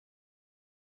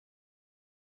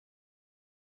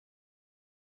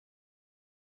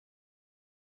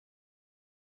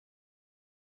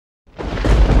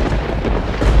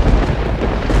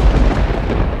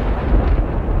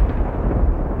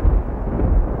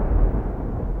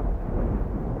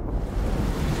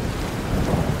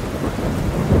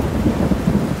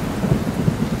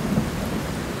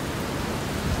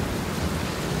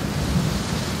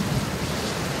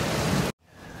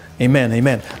Amen.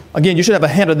 Amen. Again, you should have a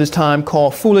handout this time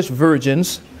called Foolish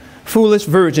Virgins. Foolish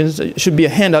Virgins should be a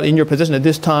handout in your possession at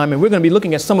this time. And we're going to be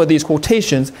looking at some of these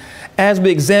quotations as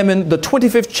we examine the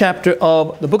 25th chapter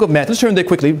of the book of Matthew. Let's turn there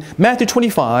quickly. Matthew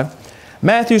 25.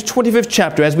 Matthew's 25th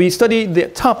chapter, as we study the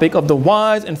topic of the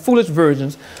wise and foolish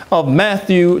virgins of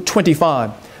Matthew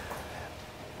 25.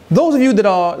 Those of you that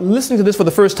are listening to this for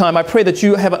the first time, I pray that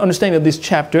you have an understanding of this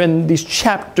chapter and these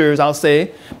chapters, I'll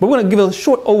say. But we're going to give a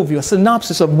short overview, a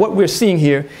synopsis of what we're seeing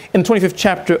here in the 25th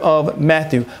chapter of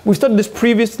Matthew. We've studied this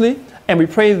previously, and we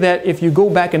pray that if you go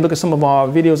back and look at some of our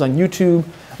videos on YouTube,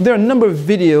 there are a number of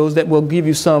videos that will give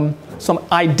you some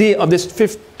idea of this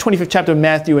 25th chapter of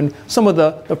Matthew and some of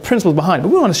the principles behind it.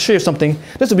 But we want to share something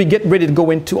just as we get ready to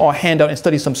go into our handout and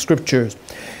study some scriptures.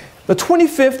 The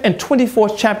 25th and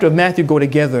 24th chapter of Matthew go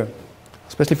together,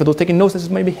 especially for those taking notes. This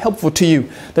may be helpful to you.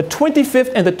 The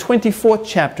 25th and the 24th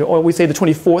chapter, or we say the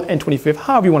 24th and 25th,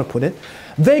 however you want to put it,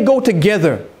 they go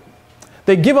together.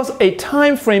 They give us a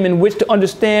time frame in which to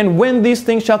understand when these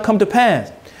things shall come to pass.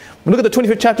 When we look at the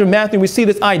 25th chapter of Matthew, we see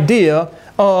this idea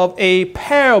of a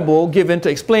parable given to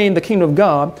explain the kingdom of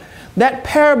God. That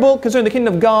parable concerning the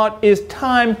kingdom of God is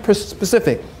time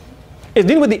specific. It's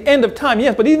dealing with the end of time,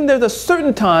 yes, but even there's a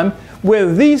certain time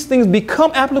where these things become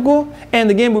applicable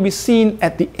and again will be seen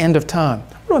at the end of time.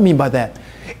 What do I mean by that?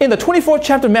 In the 24th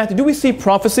chapter of Matthew, do we see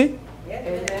prophecy?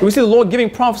 Yes. Do we see the Lord giving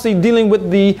prophecy, dealing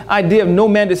with the idea of no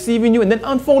man deceiving you, and then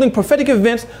unfolding prophetic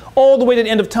events all the way to the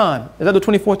end of time? Is that what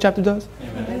the 24th chapter does?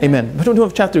 Amen. Amen. The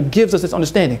 24th chapter gives us this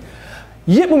understanding.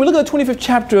 Yet when we look at the 24th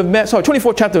chapter of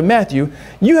 24th chapter of Matthew,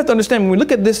 you have to understand when we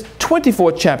look at this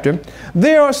 24th chapter,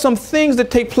 there are some things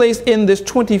that take place in this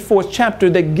 24th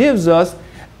chapter that gives us,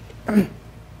 in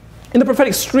the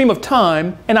prophetic stream of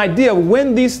time, an idea of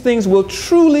when these things will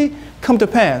truly come to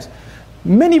pass.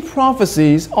 Many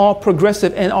prophecies are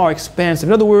progressive and are expansive.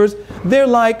 In other words, they're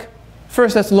like 1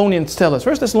 Thessalonians tells us.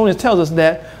 1 Thessalonians tells us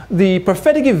that the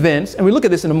prophetic events, and we look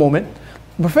at this in a moment,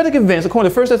 prophetic events,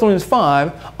 according to 1 Thessalonians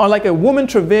 5, are like a woman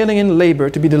travailing in labor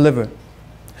to be delivered.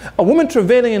 A woman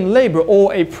travailing in labor,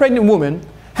 or a pregnant woman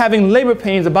having labor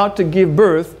pains about to give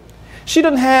birth, she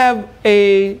doesn't have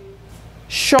a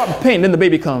sharp pain, then the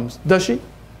baby comes, does she?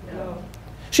 No.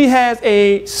 She has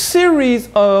a series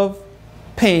of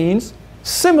pains,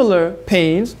 similar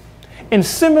pains, in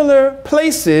similar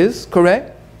places,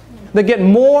 correct? That get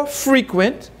more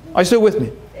frequent. Are you still with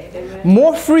me? Amen.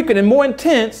 More frequent and more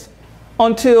intense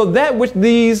until that which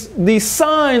these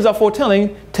signs are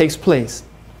foretelling takes place.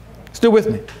 Still with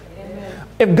me? Amen.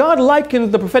 If God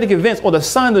likens the prophetic events or the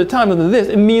signs of the time to this,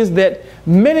 it means that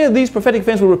many of these prophetic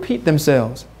events will repeat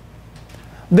themselves.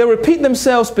 They'll repeat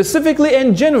themselves specifically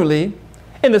and generally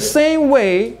in the same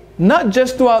way, not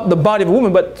just throughout the body of a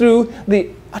woman, but through the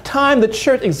time the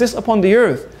church exists upon the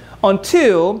earth,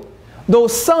 until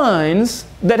those signs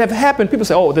that have happened, people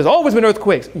say, oh, there's always been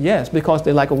earthquakes. Yes, because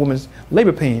they're like a woman's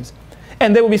labor pains.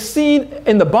 And they will be seen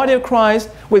in the body of Christ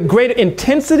with greater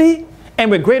intensity and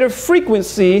with greater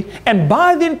frequency. And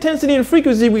by the intensity and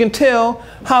frequency, we can tell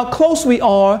how close we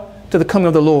are to the coming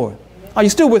of the Lord. Amen. Are you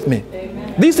still with me?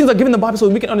 Amen. These things are given in the Bible so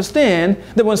we can understand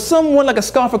that when someone like a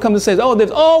scoffer comes and says, oh, there's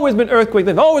always been earthquake,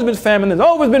 there's always been famine, there's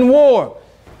always been war,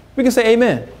 we can say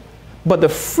amen. But the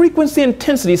frequency and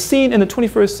intensity seen in the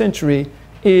 21st century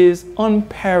is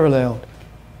unparalleled,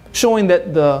 showing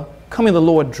that the coming of the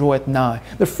Lord draweth nigh.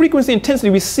 The frequency and intensity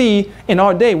we see in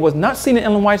our day was not seen in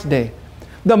Ellen White's day.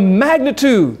 The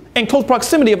magnitude and close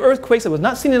proximity of earthquakes that was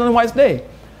not seen in Ellen White's day.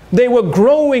 They were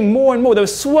growing more and more. They were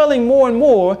swelling more and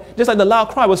more, just like the loud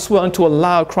cry was swelling into a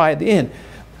loud cry at the end.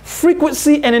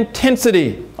 Frequency and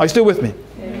intensity. Are you still with me?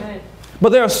 Amen.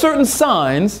 But there are certain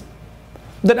signs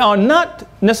that are not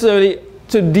necessarily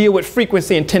to deal with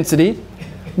frequency and intensity,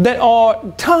 that are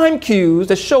time cues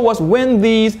that show us when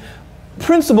these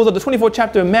principles of the 24th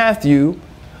chapter of Matthew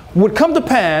would come to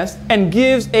pass, and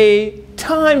gives a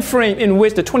time frame in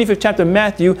which the 25th chapter of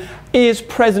Matthew is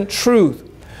present truth.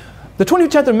 The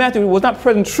 25th chapter of Matthew was not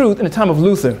present truth in the time of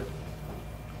Luther.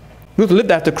 Luther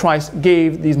lived after Christ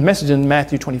gave these messages in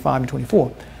Matthew 25 and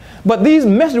 24. But these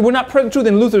messages were not present truth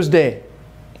in Luther's day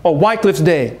or Wycliffe's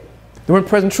day. They weren't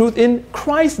present truth in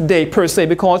Christ's day per se,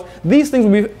 because these things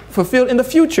will be fulfilled in the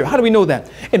future. How do we know that?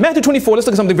 In Matthew 24, let's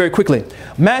look at something very quickly.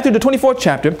 Matthew, the 24th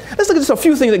chapter, let's look at just a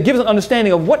few things that give us an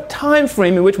understanding of what time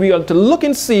frame in which we are to look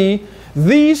and see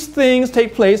these things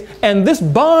take place, and this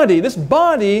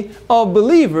body of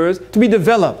believers to be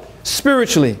developed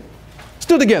spiritually.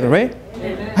 Still together, right?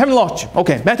 Amen. I haven't lost you.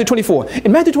 Okay, Matthew 24.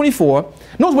 In Matthew 24,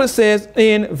 notice what it says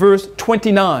in verse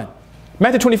 29.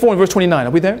 Matthew 24 and verse 29.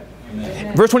 Are we there?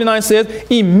 Amen. Verse 29 says,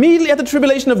 immediately at the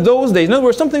tribulation of those days. In other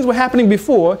words, some things were happening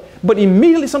before, but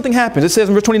immediately something happens. It says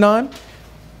in verse 29,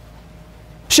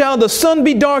 shall the sun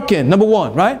be darkened, number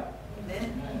one, right?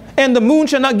 Amen. And the moon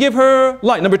shall not give her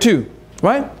light, number two,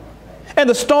 right? And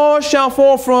the stars shall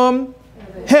fall from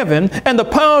heaven, and the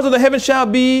powers of the heaven shall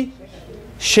be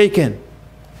shaken.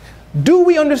 Do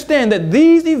we understand that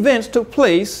these events took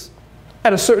place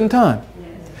at a certain time?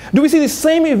 Yes. Do we see the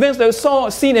same events that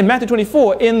we seen in Matthew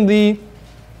 24 in the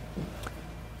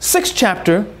 6th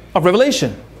chapter of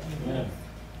Revelation? Yes.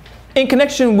 In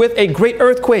connection with a great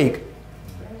earthquake?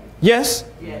 Yes?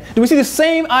 Yes. Do we see the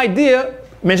same idea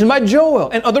mentioned by Joel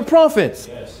and other prophets?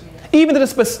 Yes. Even to the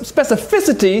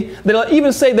specificity that I'll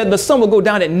even say that the sun will go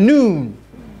down at noon.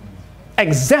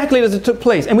 Exactly as it took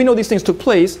place. And we know these things took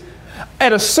place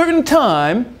at a certain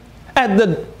time at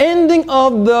the ending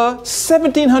of the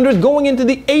 1700s going into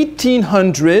the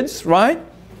 1800s, right?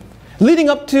 Leading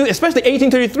up to especially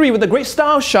 1833 with the great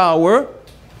star shower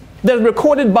that was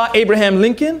recorded by Abraham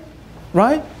Lincoln,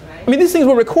 right? I mean, these things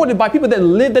were recorded by people that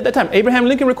lived at that time. Abraham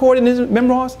Lincoln recorded in his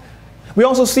memoirs. We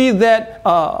also see that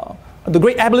the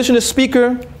great abolitionist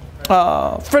speaker,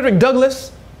 Frederick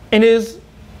Douglass, in his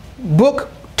book,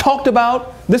 talked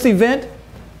about this event.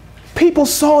 People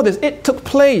saw this. It took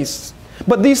place.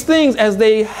 But these things, as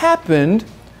they happened,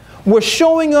 were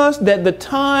showing us that the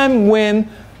time when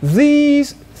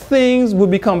these things would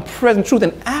become present truth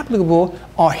and applicable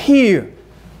are here.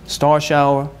 Star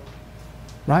shower,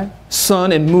 right?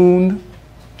 Sun and moon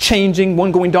changing,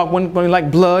 one going dark, one going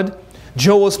like blood.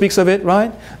 Joel speaks of it,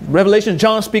 right? Revelation,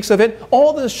 John speaks of it.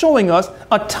 All this is showing us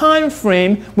a time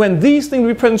frame when these things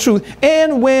will be present truth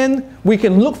and when we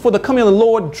can look for the coming of the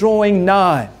Lord drawing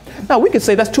nigh. Now, we could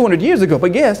say that's 200 years ago,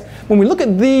 but yes, when we look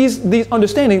at these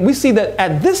understandings, we see that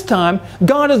at this time,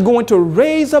 God is going to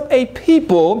raise up a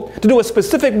people to do a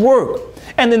specific work.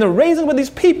 And in the raising of these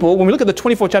people, when we look at the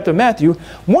 24th chapter of Matthew,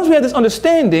 once we have this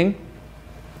understanding,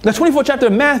 the 24th chapter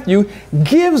of Matthew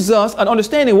gives us an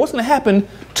understanding of what's going to happen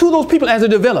to those people as they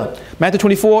develop. Matthew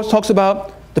 24 talks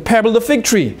about the parable of the fig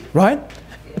tree, right?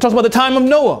 It talks about the time of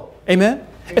Noah. Amen.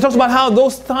 It talks about how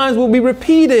those times will be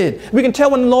repeated. We can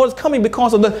tell when the Lord is coming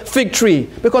because of the fig tree,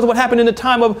 because of what happened in the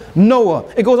time of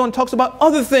Noah. It goes on and talks about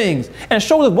other things and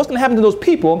shows us what's going to happen to those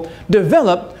people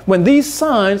develop when these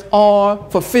signs are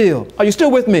fulfilled. Are you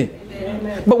still with me?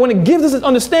 Amen. But when it gives us this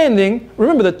understanding,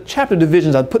 remember the chapter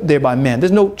divisions are put there by man.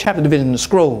 There's no chapter division in the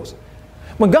scrolls.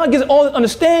 When God gives all this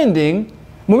understanding,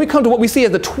 when we come to what we see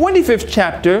as the 25th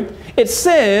chapter, it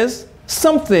says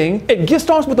something,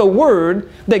 starts with a word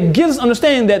that gives us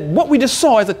understanding that what we just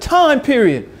saw is a time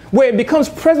period where it becomes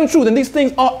present truth and these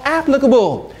things are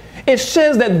applicable. It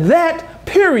says that that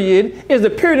period is the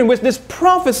period in which this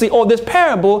prophecy or this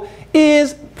parable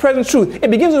is present truth.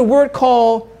 It begins with a word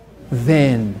called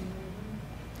then.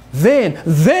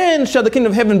 Then shall the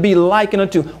kingdom of heaven be likened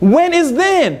unto. When is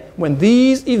then? When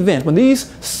these events, when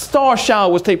these star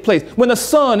showers take place, when the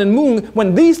sun and moon,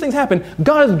 when these things happen,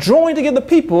 God is drawing together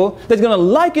people that's going to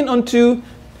liken unto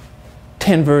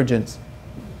 10 virgins.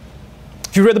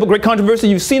 If you read the book Great Controversy,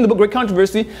 you've seen the book Great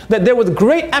Controversy, that there was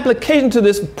great application to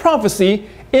this prophecy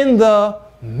in the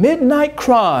midnight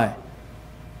cry.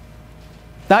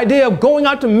 The idea of going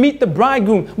out to meet the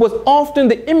bridegroom was often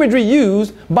the imagery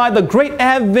used by the Great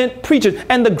Advent preachers.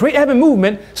 And the Great Advent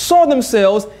movement saw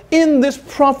themselves in this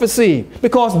prophecy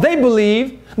because they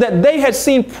believed that they had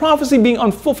seen prophecy being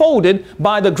unfolded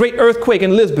by the great earthquake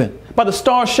in Lisbon, by the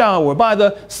star shower, by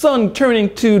the sun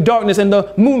turning to darkness and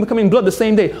the moon becoming blood the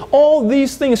same day. All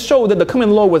these things showed that the coming of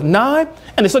the Lord was nigh,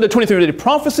 and they saw the 23rd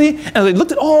prophecy, and as they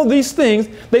looked at all these things,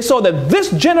 they saw that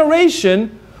this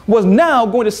generation was now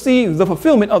going to see the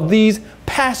fulfillment of these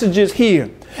passages here.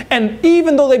 And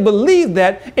even though they believed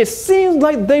that, it seems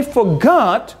like they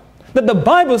forgot that the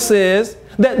Bible says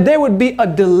that there would be a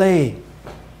delay.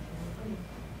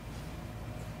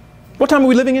 What time are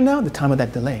we living in now? The time of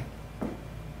that delay.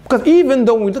 Because even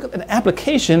though when we look at an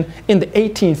application in the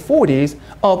 1840s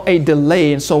of a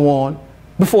delay and so on,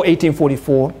 before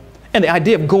 1844, and the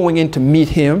idea of going in to meet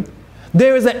him,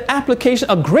 there is an application,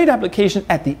 a great application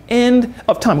at the end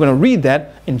of time. I'm going to read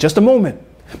that in just a moment.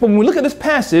 But when we look at this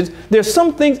passage, there's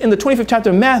some things in the 25th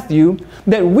chapter of Matthew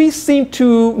that we seem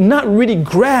to not really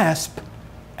grasp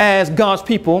as God's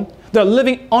people that are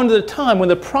living under the time when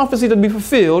the prophecy to be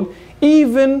fulfilled,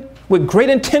 even with great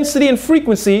intensity and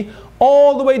frequency,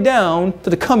 all the way down to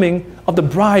the coming of the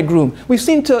bridegroom. We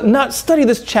seem to not study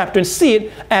this chapter and see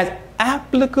it as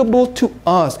applicable to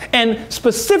us, and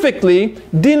specifically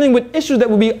dealing with issues that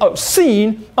will be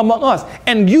obscene among us,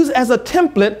 and use it as a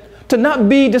template to not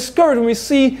be discouraged when we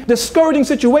see discouraging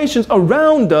situations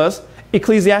around us,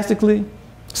 ecclesiastically,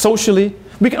 socially.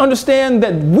 We can understand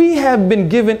that we have been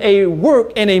given a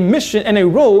work and a mission and a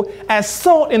role as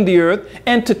salt in the earth,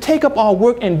 and to take up our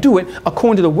work and do it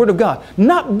according to the word of God.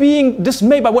 Not being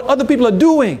dismayed by what other people are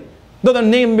doing. Though their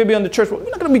name may be on the church, we're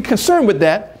not going to be concerned with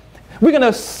that. We're going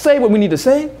to say what we need to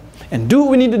say and do what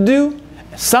we need to do,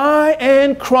 sigh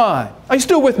and cry. Are you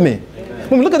still with me? Amen.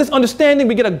 When we look at this understanding,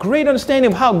 we get a great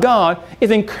understanding of how God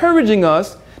is encouraging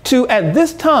us to, at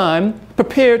this time,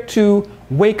 prepare to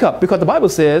wake up. Because the Bible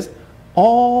says,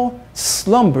 all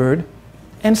slumbered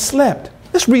and slept.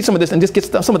 Let's read some of this and just get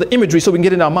some of the imagery so we can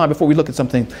get it in our mind before we look at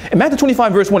something. In Matthew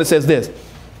 25, verse 1, it says this.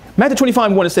 Matthew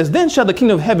 25, 1, it says, then shall the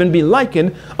kingdom of heaven be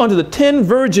likened unto the 10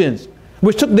 virgins,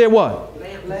 which took their what?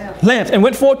 Lamps, and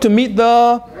went forth to meet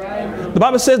the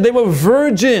Bible says they were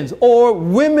virgins or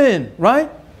women, right?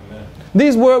 Amen.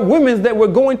 These were women that were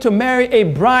going to marry a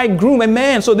bridegroom, a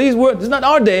man. So these were, it's not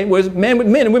our day, where it's men with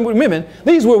men and women with women.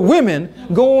 These were women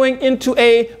going into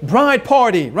a bride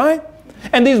party, right?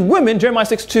 And these women, Jeremiah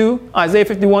 6:2, Isaiah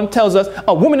 51 tells us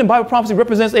a woman in Bible prophecy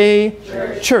represents a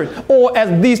church. Or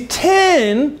as these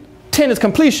 10 is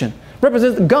completion,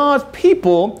 represents God's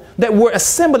people that were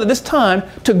assembled at this time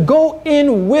to go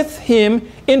in with him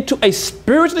into a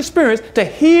spiritual experience to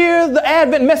hear the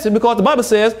Advent message, because the Bible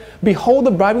says, behold,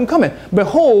 the bridegroom cometh.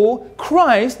 Behold,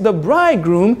 Christ, the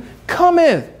bridegroom,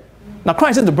 cometh. Now,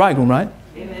 Christ is the bridegroom, right?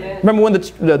 Amen. Remember when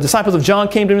the disciples of John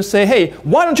came to him and said, hey,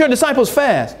 why don't your disciples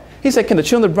fast? He said, can the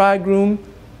children of the bridegroom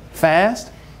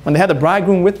fast when they had the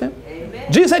bridegroom with them?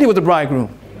 Amen. Jesus said he was the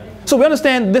bridegroom. So we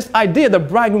understand this idea, the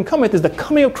bridegroom cometh, is the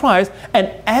coming of Christ,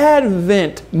 an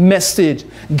Advent message.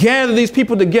 Gather these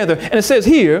people together. And it says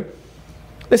here,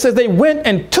 it says they went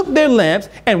and took their lamps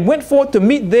and went forth to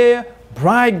meet their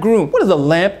bridegroom. What is a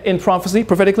lamp in prophecy,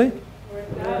 prophetically?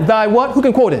 Thy what? Who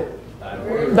can quote it?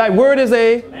 Thy word is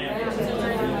a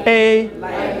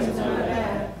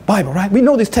Bible, right? We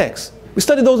know these texts. We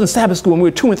studied those in Sabbath school when we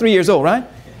were 2 and 3 years old, right?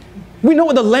 We know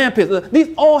what the lamp is.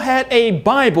 These all had a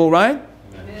Bible, right?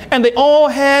 And they all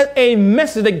had a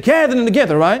message. They gathered them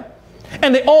together, right?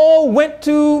 And they all went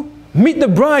to meet the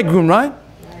bridegroom, right?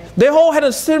 They all had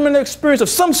a similar experience of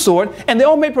some sort, and they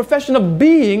all made profession of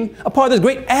being a part of this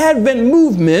great Advent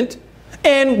movement,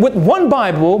 and with one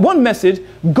Bible, one message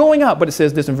going out. But it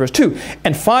says this in verse 2.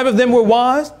 And 5 of them were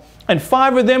wise, and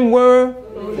 5 of them were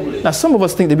foolish. Now, some of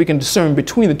us think that we can discern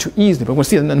between the two easily, but we'll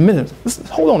see it in a minute.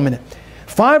 Hold on a minute.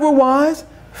 5 were wise,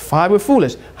 5 were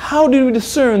foolish. How do we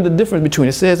discern the difference between?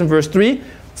 It says in verse 3,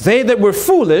 they that were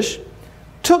foolish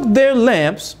took their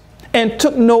lamps and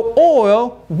took no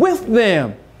oil with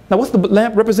them. Now, what's the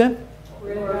lamp represent?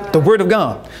 The Word of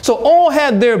God. So all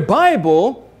had their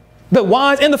Bible, the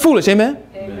wise and the foolish, amen?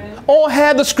 Amen. All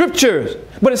had the scriptures.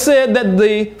 But it said that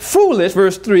the foolish,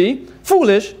 verse 3,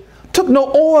 foolish, took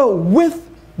no oil with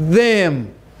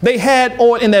them. They had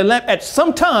oil in their lamp at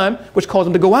some time, which caused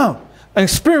them to go out and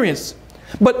experience.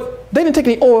 But they didn't take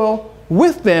any oil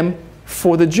with them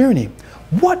for the journey.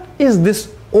 What is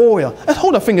this oil? Let's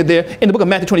hold our finger there in the book of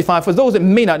Matthew 25. For those that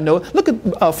may not know, look at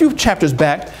a few chapters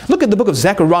back. Look at the book of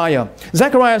Zechariah.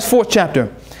 Zechariah's 4th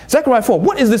chapter. Zechariah 4.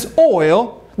 What is this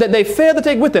oil that they failed to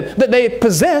take with them, that they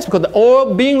possessed, because the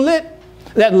oil being lit,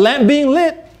 that lamp being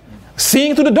lit,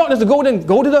 seeing through the darkness to go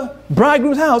to the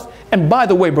bridegroom's house? And by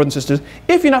the way, brothers and sisters,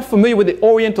 if you're not familiar with the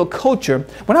Oriental culture,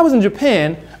 when I was in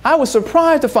Japan, I was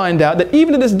surprised to find out that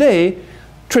even to this day,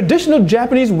 traditional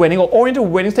Japanese wedding or Oriental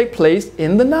weddings take place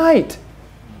in the night.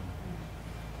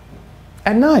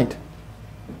 At night.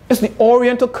 It's the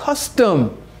Oriental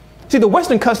custom. See, the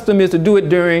Western custom is to do it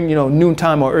during,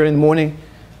 noontime or early in the morning.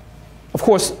 Of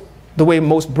course, the way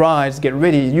most brides get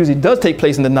ready usually does take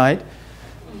place in the night.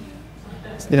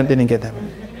 They didn't get that.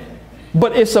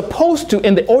 But it's supposed to,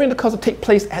 in the Oriental custom, take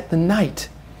place at the night,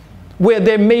 where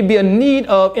there may be a need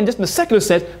of, in just in the secular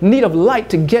sense, need of light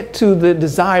to get to the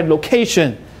desired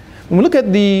location. When we look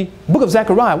at the book of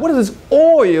Zechariah, what is this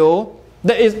oil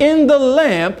that is in the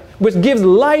lamp which gives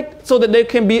light so that there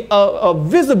can be a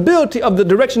visibility of the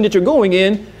direction that you're going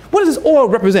in? What does this oil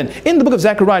represent? In the book of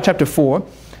Zechariah chapter 4,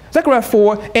 Zechariah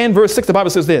 4 and verse 6, the Bible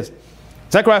says this.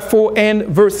 Zechariah 4 and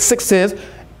verse 6 says,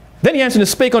 then he answered and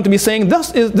spake unto me, saying,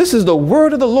 this is the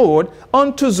word of the Lord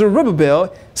unto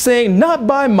Zerubbabel, saying, not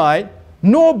by might,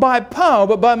 nor by power,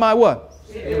 but by my what?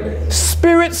 Spirit.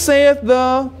 Spirit saith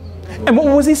the... And what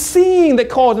was he seeing that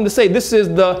caused him to say, this is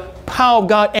the power of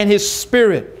God and his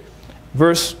Spirit?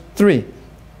 Verse 3.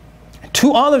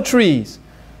 2 olive trees,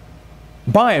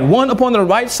 bind, one upon the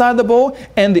right side of the bow,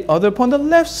 and the other upon the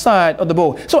left side of the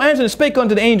bow. So answered and spake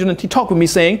unto the angel, and he talked with me,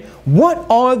 saying, what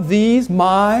are these,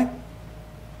 my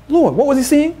Lord? What was he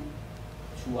seeing?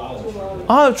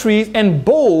 Olive trees and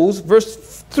bowls,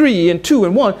 verse 3 and 2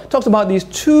 and 1 talks about these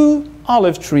 2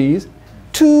 olive trees,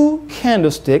 2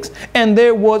 candlesticks, and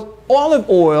there was olive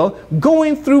oil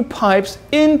going through pipes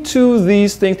into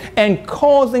these things and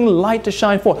causing light to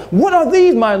shine forth. What are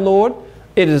these, my Lord?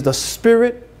 It is the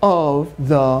Spirit of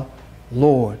the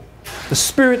Lord. The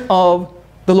Spirit of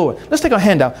the Lord. Let's take our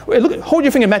handout. Look, hold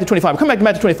your finger in Matthew 25. Come back to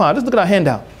Matthew 25. Let's look at our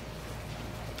handout.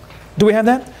 Do we have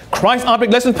that? Christ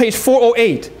Object Lesson, page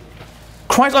 408.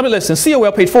 Christ Object Lesson,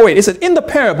 COL, page 408. It says, in the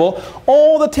parable,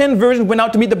 all the 10 virgins went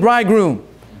out to meet the bridegroom.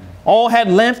 All had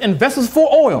lamps and vessels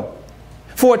for oil.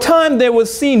 For a time there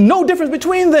was seen no difference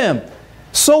between them.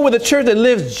 So with the church that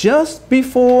lives just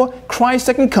before Christ's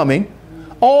second coming,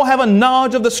 all have a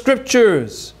knowledge of the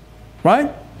scriptures,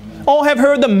 right? All have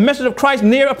heard the message of Christ's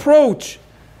near approach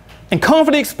and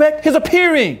confidently expect his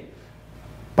appearing.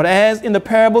 But as in the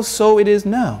parable, so it is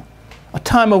now. A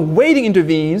time of waiting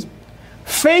intervenes,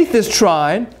 faith is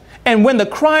tried, and when the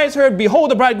cry is heard,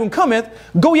 behold, the bridegroom cometh,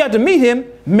 go ye out to meet him,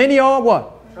 many are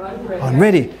what?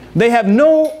 Unready. They have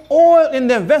no oil in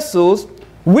their vessels.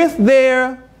 With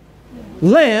their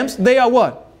lamps, they are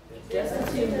what?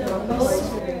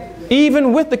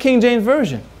 Even with the King James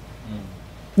Version.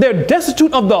 They're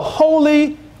destitute of the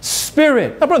Holy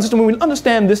Spirit. Now, brothers and sisters, when we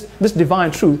understand this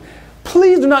divine truth,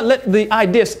 please do not let the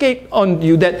idea escape on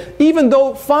you that even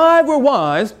though 5 were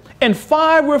wise and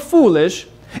 5 were foolish,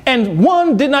 and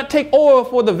 1 did not take oil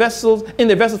for the vessels, in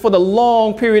their vessels for the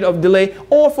long period of delay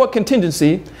or for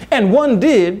contingency, and 1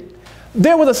 did,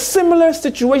 there was a similar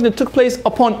situation that took place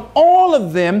upon all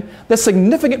of them that's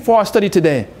significant for our study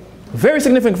today. Very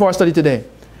significant for our study today.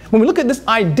 When we look at this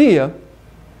idea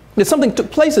that something took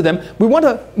place to them, we want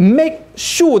to make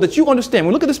sure that you understand.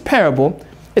 When we look at this parable,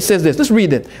 it says this. Let's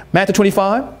read it. Matthew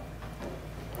 25.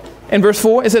 In verse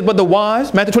 4, it says, but the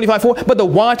wise, Matthew 25, 4, but the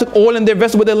wise took oil in their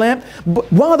vessel with their lamp.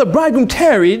 But while the bridegroom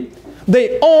tarried,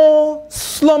 they all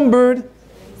slumbered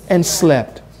and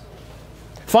slept.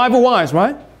 5 were wise,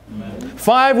 right? Amen.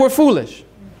 5 were foolish.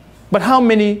 But how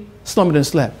many slumbered and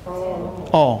slept?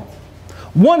 All.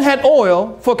 1 had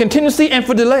oil for contingency and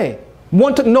for delay.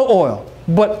 1 took no oil,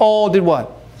 but all did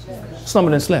what?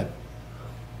 Slumbered and slept.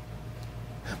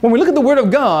 When we look at the Word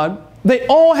of God, they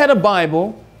all had a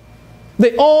Bible.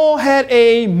 They all had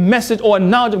a message or a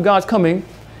knowledge of God's coming,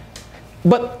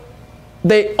 but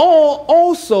they all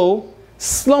also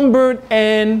slumbered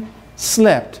and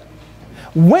slept.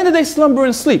 When did they slumber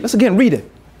and sleep? Let's again read it.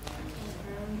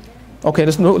 Okay,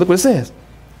 let's look what it says.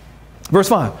 Verse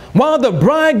 5. While the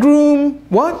bridegroom,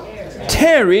 what?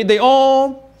 Tarried, they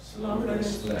all slumbered and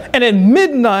slept. And at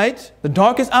midnight, the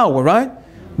darkest hour, right?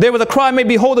 There was a cry made,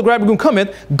 behold, the bridegroom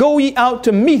cometh, go ye out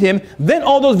to meet him. Then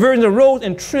all those virgins arose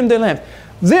and trimmed their lamps.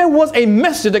 There was a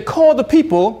message that called the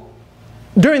people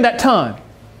during that time,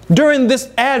 during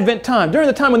this Advent time, during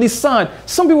the time when these signs,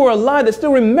 some people were alive that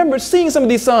still remembered seeing some of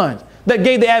these signs that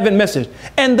gave the Advent message.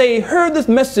 And they heard this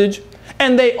message,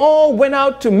 and they all went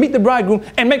out to meet the bridegroom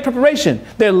and make preparation.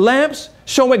 Their lamps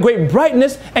shone with great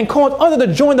brightness and caused others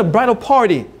to join the bridal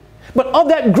party. But of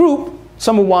that group,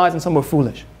 some were wise and some were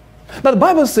foolish. Now the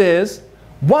Bible says,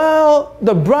 while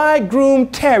the bridegroom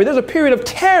tarried, there's a period of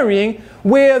tarrying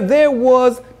where there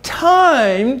was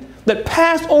time that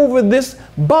passed over this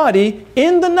body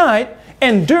in the night,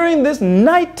 and during this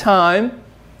nighttime,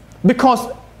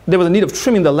 because there was a need of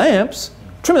trimming the lamps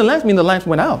means the lamps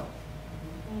went out.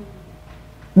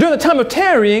 During the time of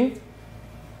tarrying,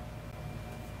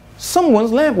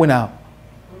 someone's lamp went out.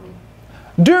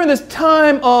 During this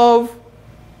time of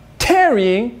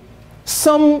tarrying,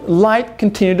 some light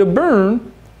continued to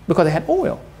burn because they had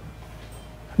oil.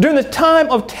 During the time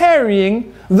of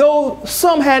tarrying, though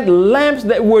some had lamps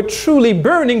that were truly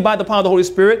burning by the power of the Holy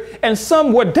Spirit, and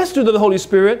some were destitute of the Holy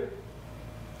Spirit,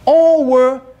 all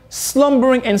were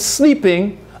slumbering and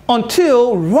sleeping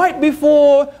until right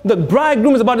before the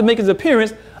bridegroom is about to make his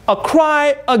appearance, a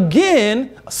cry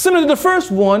again, similar to the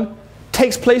first one,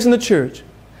 takes place in the church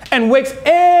and wakes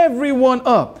everyone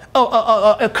up.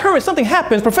 Occurrence, something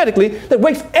happens prophetically that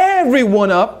wakes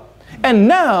everyone up. And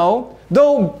now,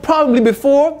 though probably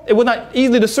before it was not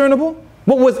easily discernible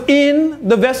what was in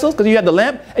the vessels, because you had the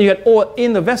lamp and you had oil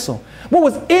in the vessel. What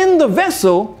was in the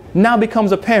vessel now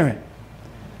becomes apparent.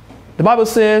 The Bible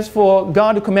says, for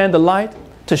God to command the light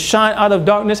to shine out of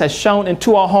darkness has shone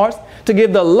into our hearts, to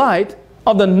give the light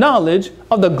of the knowledge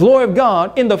of the glory of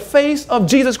God in the face of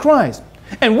Jesus Christ.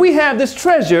 And we have this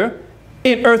treasure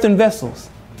in earthen vessels,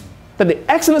 that the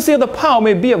excellency of the power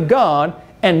may be of God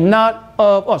and not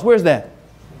of us. Where's that?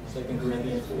 2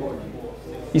 Corinthians 4.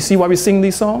 You see why we sing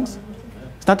these songs?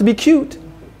 It's not to be cute.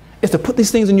 It's to put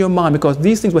these things in your mind, because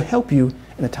these things will help you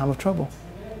in the time of trouble.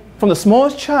 from the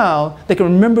smallest child, they can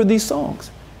remember these songs.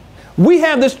 We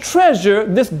have this treasure,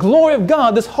 this glory of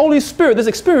God, this Holy Spirit, this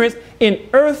experience in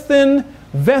earthen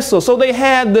vessels. So they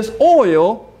had this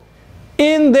oil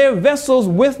in their vessels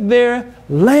with their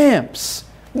lamps.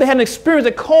 They had an experience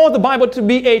that caused the Bible to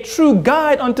be a true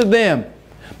guide unto them.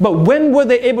 But when were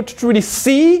they able to truly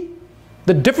see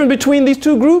the difference between these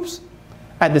two groups?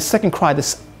 At the second cry,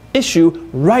 this issue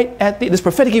right at this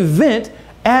prophetic event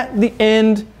at the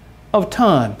end of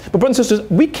time. But brothers and sisters,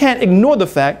 we can't ignore the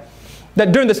fact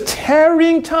that during this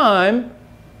tarrying time,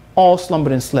 all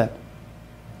slumbered and slept.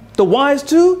 The wise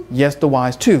too? Yes, the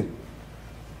wise too.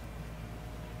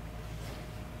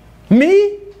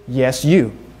 Me? Yes,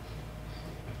 you.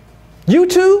 You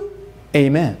too?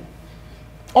 Amen.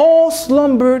 All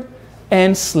slumbered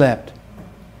and slept.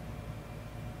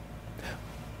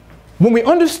 When we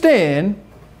understand,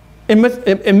 in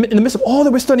the midst of all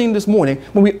that we're studying this morning,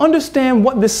 when we understand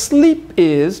what this sleep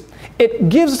is, it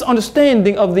gives us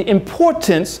understanding of the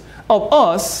importance of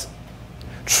us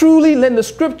truly letting the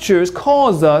scriptures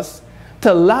cause us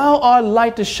to allow our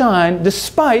light to shine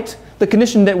despite the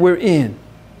condition that we're in.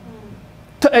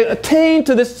 To attain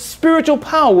to this spiritual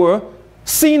power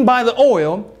seen by the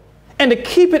oil, and to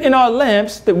keep it in our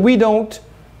lamps that we don't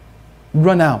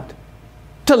run out.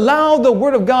 To allow the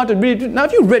Word of God to read. Now,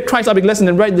 if you read Christ's object lesson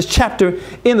and read this chapter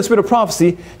in the Spirit of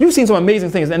Prophecy, you've seen some amazing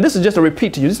things. And this is just a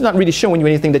repeat to you. This is not really showing you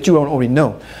anything that you don't already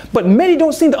know. But many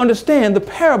don't seem to understand the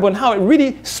parable and how it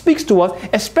really speaks to us,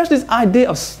 especially this idea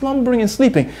of slumbering and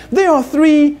sleeping. There are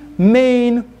three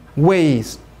main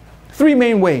ways. Three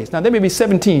main ways. Now, there may be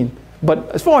 17, but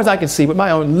as far as I can see, with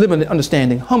my own limited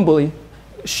understanding, humbly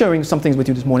sharing some things with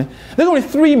you this morning, there's only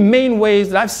three main ways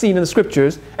that I've seen in the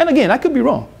scriptures. And again, I could be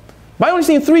wrong. But I've only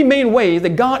seen three main ways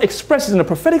that God expresses in a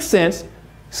prophetic sense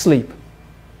sleep.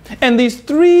 And these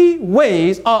three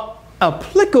ways are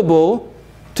applicable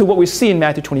to what we see in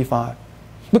Matthew 25.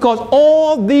 Because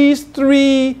all these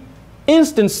three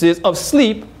instances of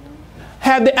sleep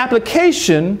have the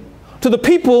application to the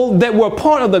people that were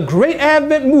part of the Great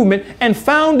Advent movement and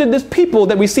founded this people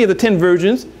that we see as the 10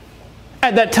 virgins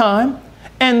at that time,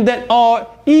 and that are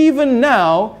even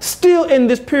now still in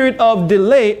this period of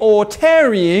delay or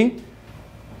tarrying,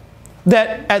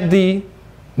 that at the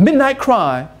midnight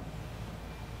cry,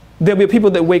 there'll be people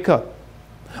that wake up.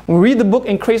 When we read the book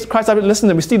in Christ's object lesson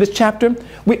and we see this chapter,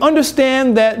 we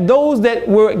understand that those that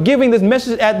were giving this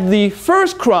message at the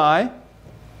first cry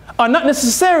are not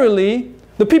necessarily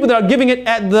the people that are giving it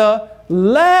at the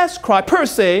last cry per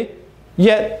se,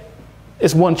 yet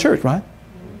it's one church, right?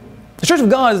 The church of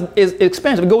God is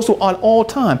expansive. It goes through all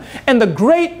time. And the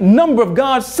great number of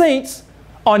God's saints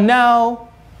are now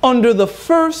under the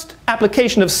first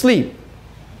application of sleep.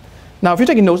 Now, if you're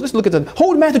taking notes, let's look at the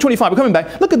whole Matthew 25. We're coming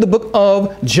back. Look at the book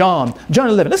of John. John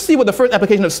 11. Let's see what the first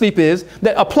application of sleep is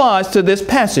that applies to this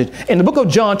passage. In the book of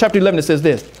John, chapter 11, it says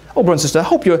this. Oh, brothers and sisters, I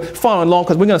hope you're following along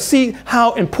because we're going to see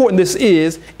how important this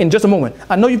is in just a moment.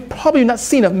 I know you've probably not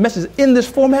seen a message in this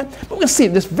format, but we're going to see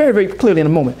this very, very clearly in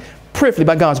a moment. Prayerfully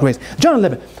by God's grace. John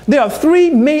 11. There are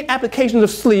three main applications of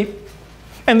sleep,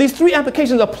 and these three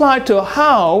applications apply to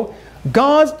how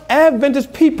God's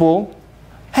Adventist people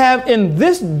have in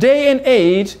this day and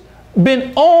age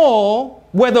been all,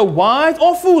 whether wise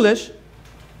or foolish,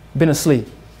 been asleep.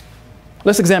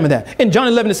 Let's examine that. In John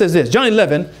 11 it says this. John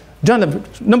 11,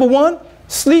 number one,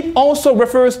 sleep also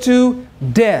refers to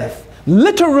death.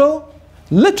 Literal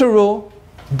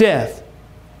death.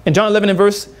 In John 11 and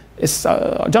verse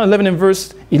John 11 and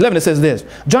verse 11, it says this.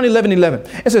 John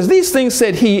 11:11. It says, these things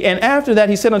said he, and after that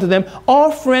he said unto them,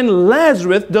 our friend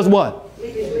Lazarus does what?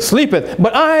 Sleepeth.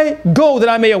 But I go that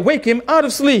I may awake him out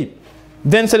of sleep.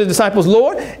 Then said the disciples,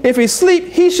 Lord, if he sleep,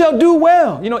 he shall do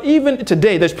well. You know, even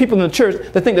today, there's people in the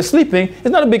church that think that sleeping is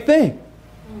not a big thing.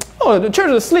 Oh, the church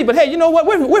is asleep, but hey, you know what?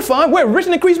 We're fine. We're rich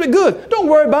and increased with good. Don't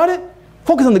worry about it.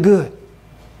 Focus on the good.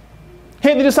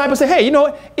 Hey, the disciples say, hey, you know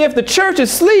what? If the church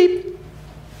is asleep,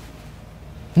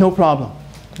 no problem.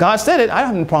 God said it. I don't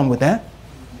have no problem with that.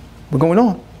 We're going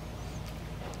on.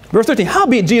 Verse 13.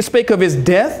 Howbeit Jesus spake of his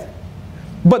death,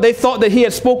 but they thought that he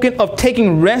had spoken of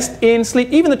taking rest in sleep.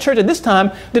 Even the church at this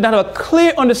time did not have a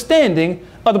clear understanding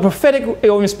of the prophetic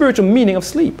or spiritual meaning of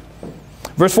sleep.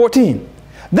 Verse 14.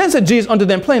 Then said Jesus unto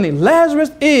them plainly,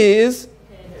 Lazarus is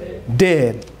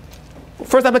dead.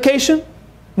 First application,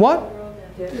 what?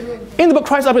 In the book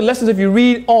Christ's Object Lessons, if you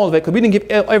read all of it, because we didn't give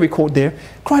every quote there,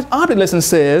 Christ's Object Lesson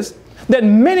says that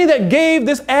many that gave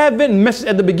this Advent message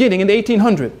at the beginning in the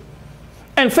 1800s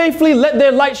and faithfully let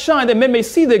their light shine that men may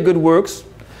see their good works,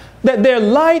 that their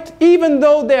light, even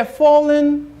though they're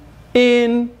fallen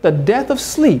in the death of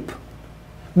sleep,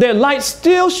 their light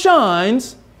still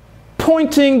shines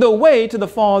pointing the way to the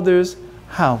Father's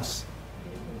house.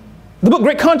 The book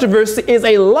Great Controversy is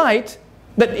a light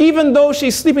that even though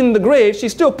she's sleeping in the grave,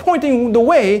 she's still pointing the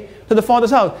way to the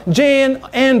Father's house. Jan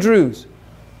Andrews,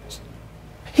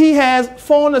 he has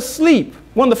fallen asleep,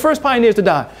 one of the first pioneers to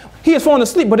die. He has fallen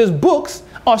asleep, but his books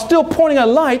are still pointing a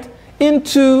light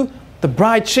into the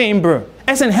bride chamber.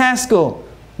 S.N. Haskell,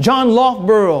 John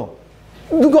Loughborough,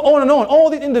 you go on and on.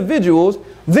 All these individuals,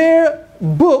 their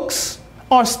books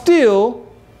are still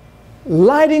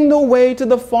lighting the way to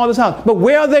the Father's house. But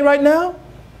where are they right now?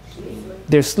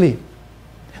 They're asleep.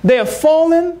 They have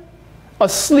fallen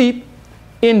asleep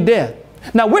in death.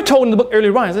 Now, we're told in the book Early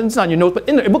Writings, and it's not in your notes, but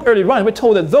in the book Early Writings, we're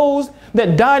told that those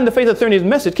that died in the faith of the 30th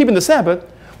message, keeping the Sabbath,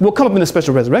 will come up in the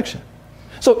special resurrection.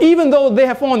 So even though they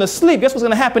have fallen asleep, guess what's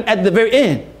going to happen at the very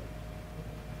end?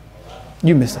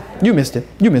 You missed it. You missed it.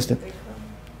 You missed it.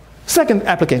 Second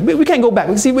application. We can't go back.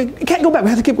 We can't go back. We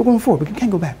have to keep going forward. We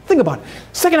can't go back. Think about it.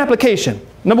 Second application.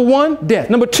 Number one, death.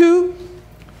 Number two,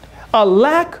 a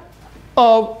lack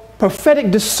of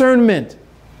prophetic discernment.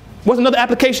 What's another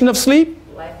application of sleep?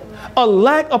 A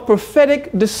lack of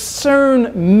prophetic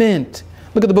discernment.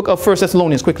 Look at the book of 1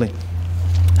 Thessalonians quickly.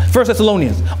 1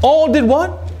 Thessalonians. All did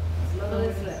what?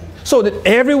 So did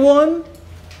everyone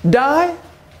die?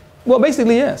 Well,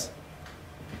 basically, yes.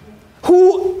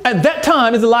 Who at that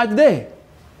time is alive today?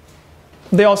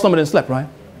 They all slumbered and slept, right?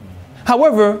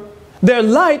 However, their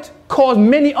light caused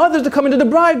many others to come into the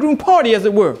bridegroom party, as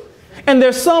it were. And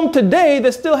there's some today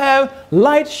that still have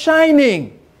light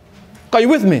shining. Are you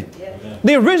with me? Yes.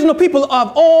 The original people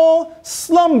have all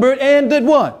slumbered and did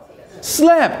what?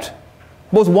 Slept.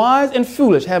 Both wise and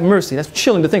foolish. Have mercy. That's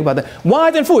chilling to think about that.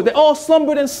 Wise and foolish. They all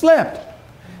slumbered and slept.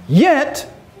 Yet,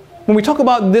 when we talk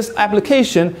about this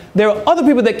application, there are other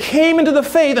people that came into the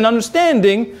faith and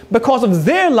understanding because of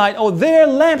their light, or their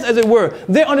lamps, as it were,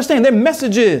 their understanding, their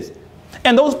messages.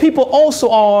 And those people also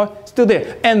are still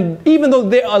there. And even though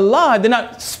they're alive, they're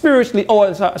not spiritually,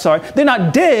 or sorry, they're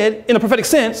not dead in a prophetic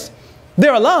sense.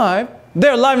 They're alive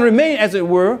and remain, as it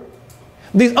were.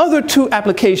 These other two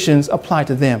applications apply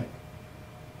to them.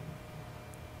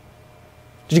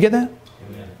 Did you get that?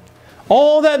 Amen.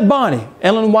 All that body,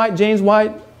 Ellen White, James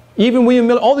White, even William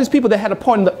Miller, all these people that had a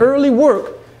part in the early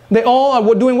work, they all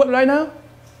are doing what right now?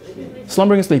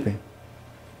 Slumbering and sleeping.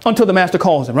 Until the master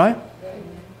calls them, right?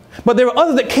 But there were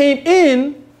others that came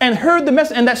in and heard the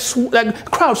message, and that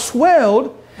crowd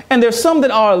swelled. And there's some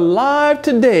that are alive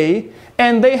today,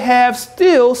 and they have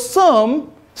still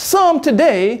some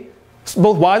today,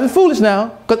 both wise and foolish now,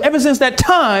 because ever since that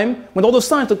time, when all those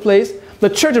signs took place, the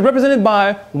church is represented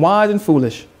by wise and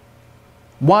foolish.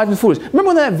 Wise and foolish. Remember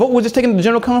when that vote was just taken to the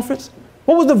general conference?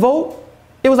 What was the vote?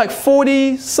 It was like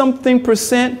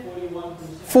 40-something%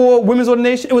 for women's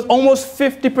ordination. It was almost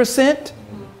 50%.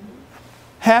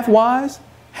 Half wise,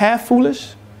 half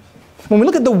foolish. When we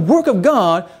look at the work of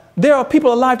God, there are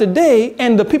people alive today,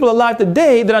 and the people alive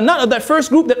today that are not of that first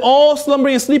group that all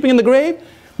slumbering and sleeping in the grave,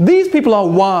 these people are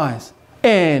wise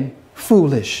and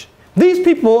foolish. These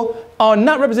people are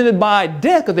not represented by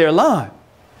death because they're alive.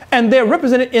 And they're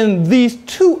represented in these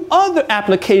two other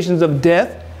applications of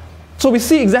death. So we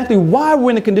see exactly why we're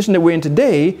in the condition that we're in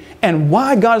today, and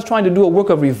why God is trying to do a work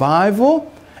of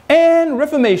revival and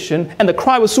reformation, and the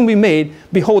cry will soon be made,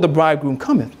 behold, the bridegroom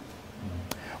cometh.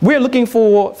 We're looking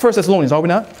for 1 Thessalonians, are we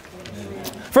not?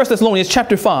 1 Thessalonians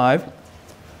chapter 5.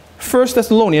 1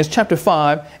 Thessalonians chapter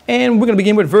 5, and we're going to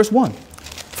begin with verse 1.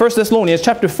 1 Thessalonians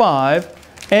chapter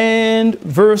 5 and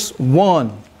verse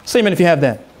 1. Say amen if you have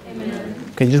that. Amen.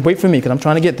 Okay, just wait for me because I'm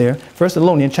trying to get there. 1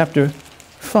 Thessalonians chapter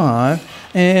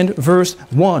 5 and verse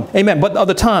 1. Amen. But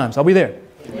other times, are we there?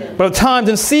 Amen. But of times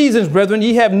and seasons, brethren,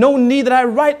 ye have no need that I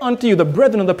write unto you, the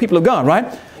brethren of the people of God, right?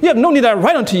 You have no need that I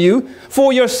write unto you,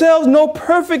 for yourselves know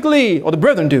perfectly, or the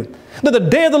brethren do, that the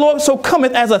day of the Lord so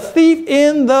cometh as a thief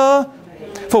in the...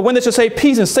 For when they shall say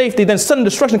peace and safety, then sudden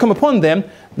destruction come upon them.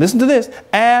 Listen to this.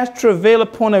 As travail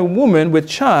upon a woman with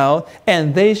child,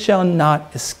 and they shall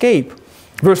not escape.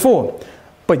 Verse 4.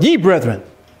 But ye, brethren,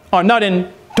 are not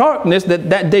in darkness, that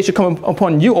that day should come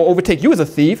upon you or overtake you as a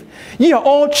thief. Ye are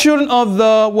all children of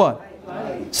the what?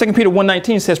 Light. 2 Peter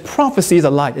 1:19 says prophecy is a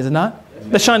light, is it not?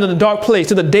 That shines in the dark place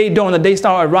till the day dawn, the day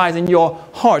star arise in your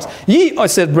hearts. Ye,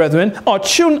 said brethren, are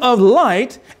children of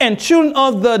light and children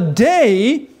of the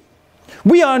day.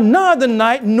 We are not of the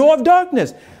night nor of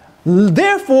darkness.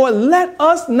 Therefore, let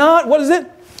us not, what is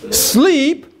it?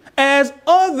 Sleep as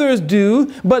others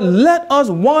do, but let us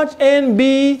watch and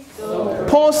be sober.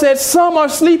 Paul said some are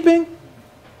sleeping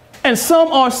and some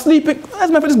are sleeping. As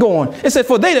a matter of fact, let's go on. It said,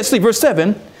 for they that sleep, verse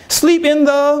 7, sleep in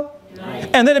the night.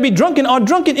 And they that be drunken are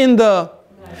drunken in the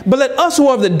night. But let us who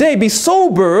are of the day be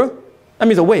sober, That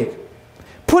means awake.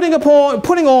 Putting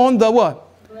on the what?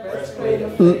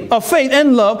 Of faith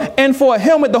and love, and for a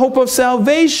helmet the hope of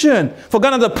salvation. For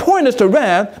God not appointed us to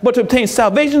wrath, but to obtain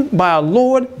salvation by our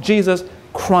Lord Jesus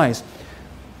Christ.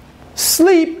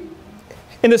 Sleep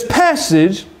in this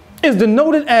passage is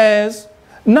denoted as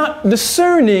not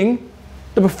discerning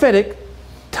the prophetic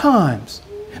times,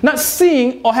 not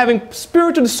seeing or having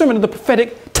spiritual discernment of the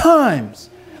prophetic times.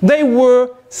 They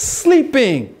were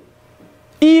sleeping,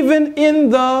 even in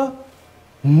the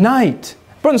night.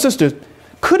 Brothers and sisters,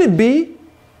 could it be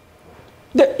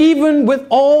that even with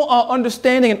all our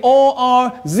understanding and all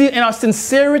our zeal and our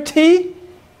sincerity,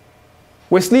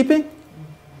 we're sleeping?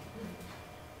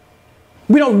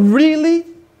 We don't really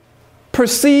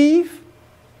perceive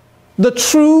the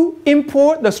true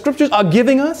import the scriptures are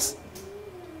giving us?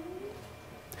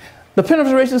 The Pen of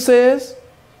Restoration says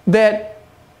that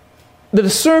the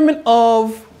discernment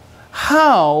of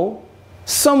how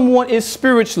someone is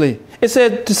spiritually, it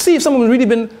said to see if someone has really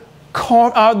been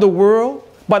carved out of the world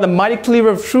by the mighty cleaver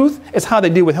of truth is how they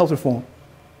deal with health reform.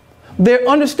 Their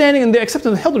understanding and their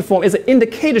acceptance of health reform is an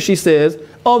indicator, she says,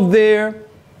 of they're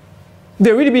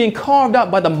really being carved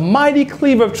out by the mighty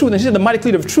cleaver of truth. And she said the mighty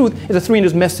cleaver of truth is a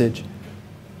 300 message.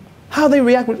 How they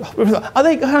react, are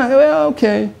they kind of, well,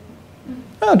 okay.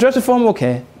 Dress reform,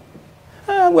 okay.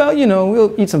 Well, you know,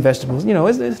 we'll eat some vegetables. You know,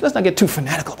 let's not get too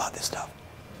fanatical about this stuff.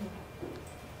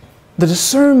 The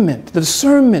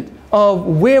discernment of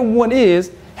where one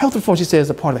is, health reform, she says, is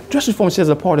a part of it. Dress reform, she says, is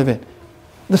a part of it.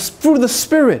 The fruit of the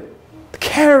Spirit, the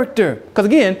character. Because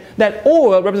again, that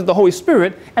oil represents the Holy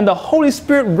Spirit, and the Holy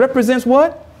Spirit represents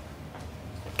what?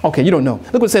 Okay, you don't know.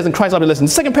 Look what it says in Christ's Object Lesson.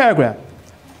 The second paragraph.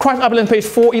 Christ's Object Lesson, page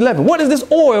 411. What does this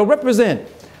oil represent?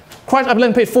 Christ's Object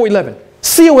Lesson, page 411.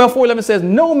 COL 411 says,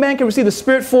 no man can receive the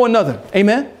Spirit for another.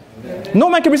 Amen? Amen? No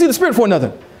man can receive the Spirit for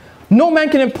another. No man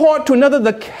can impart to another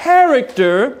the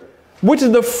character which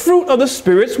is the fruit of the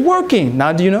Spirit's working.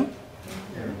 Now, do you know?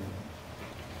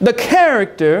 The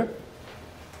character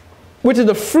which is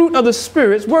the fruit of the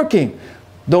Spirit's working.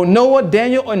 Though Noah,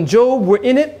 Daniel, and Job were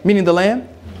in it, meaning the Lamb,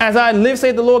 as I live,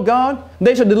 saith the Lord God,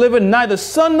 they shall deliver neither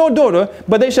son nor daughter,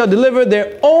 but they shall deliver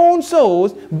their own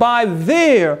souls by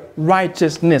their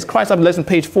righteousness. Christ's Object Lesson,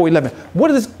 page 411. What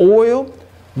does this oil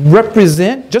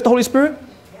represent? Just the Holy Spirit?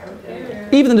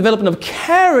 Even the development of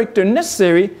character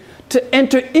necessary to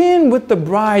enter in with the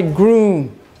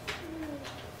bridegroom.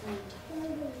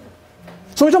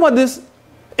 So we're talking about this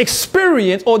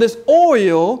experience or this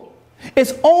oil.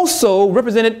 It's also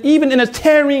represented even in a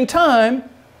tarrying time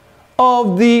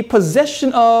of the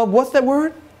possession of, what's that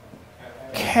word?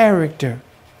 Character.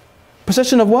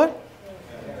 Possession of what?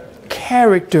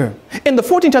 Character. In the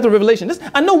 14th chapter of Revelation,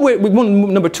 I know we're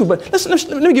going number 2, but let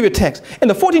me give you a text. In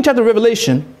the 14th chapter of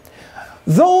Revelation,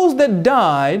 those that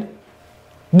died,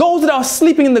 those that are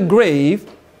sleeping in the grave,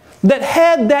 that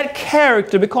had that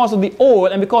character because of the oil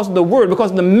and because of the word,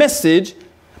 because of the message,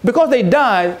 because they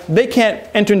died, they can't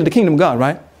enter into the kingdom of God,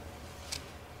 right?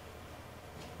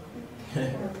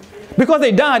 Because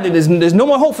they died, there's no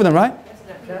more hope for them, right?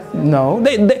 No,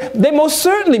 they most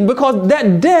certainly, because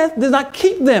that death does not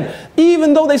keep them.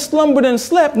 Even though they slumbered and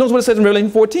slept, notice what it says in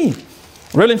Revelation 14.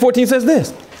 Revelation 14 says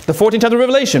this, the 14th chapter of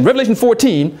Revelation, Revelation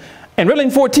 14, and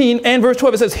Revelation 14 and verse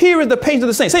 12, it says, here is the patience of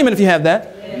the saints. Say amen if you have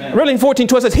that. Amen. Revelation 14,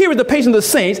 12 says, here is the patience of the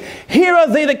saints. Here are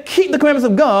they that keep the commandments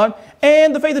of God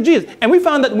and the faith of Jesus. And we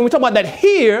found that when we talk about that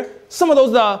here, some of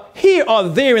those that are here are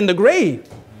there in the grave.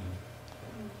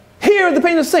 Here are the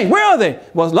patience of the saints. Where are they?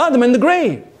 Well, a lot of them in the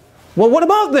grave. Well, what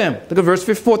about them? Look at verse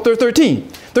 13.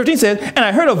 13 says, and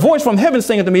I heard a voice from heaven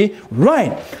saying unto me,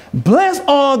 write, blessed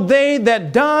are they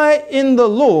that die in the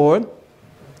Lord.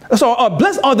 So,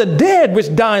 blessed are the dead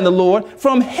which die in the Lord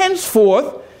from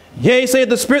henceforth, yea, saith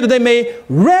the Spirit, that they may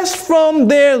rest from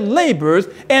their labors,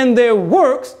 and their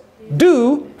works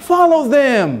do follow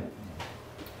them.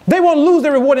 They won't lose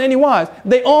their reward in any wise.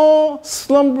 They all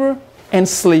slumber and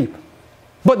sleep.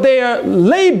 But their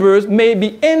labors may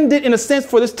be ended in a sense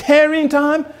for this tarrying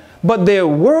time, but their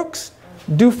works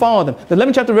do follow them. The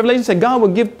 11th chapter of Revelation said God will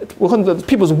give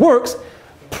people's works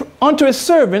unto his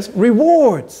servants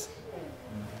rewards.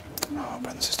 Oh,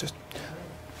 brothers and sisters.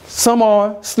 Some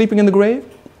are sleeping in the grave.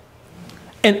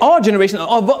 In our generation,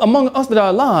 among us that are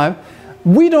alive,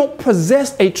 we don't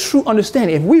possess a true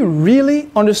understanding. If we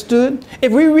really understood,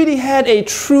 if we really had a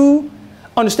true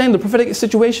understanding of the prophetic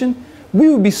situation, we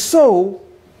would be so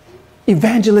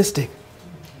evangelistic.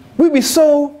 We'd be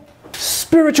so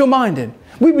spiritual minded.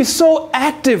 We'd be so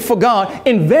active for God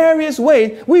in various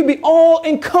ways. We'd be all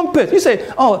encompassed. You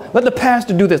say, oh, let the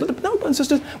pastor do this. No, brothers and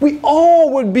sisters, we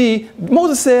all would be.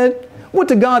 Moses said, would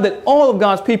to God that all of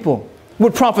God's people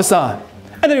would prophesy.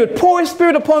 And then he would pour his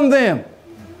Spirit upon them.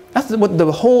 That's what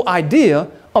the whole idea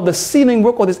of the sealing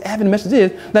work or this Advent message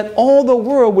is, that all the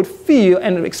world would feel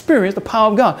and experience the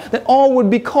power of God, that all would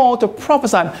be called to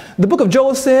prophesy. The book of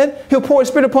Joel said he'll pour his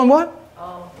Spirit upon what?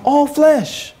 All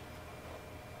flesh.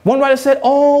 One writer said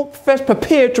all flesh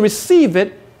prepared to receive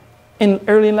it in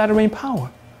early and latter rain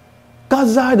power. God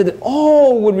desired that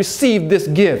all would receive this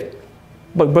gift.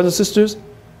 But brothers and sisters,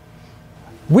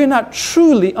 we're not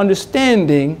truly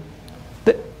understanding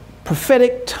the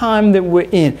prophetic time that we're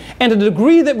in. And the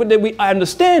degree that we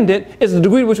understand it is the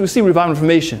degree in which we see revival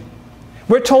information.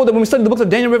 We're told that when we study the books of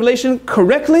Daniel and Revelation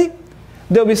correctly,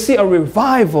 that we see a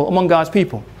revival among God's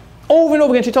people. Over and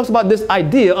over again, she talks about this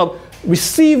idea of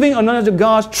receiving a knowledge of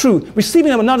God's truth,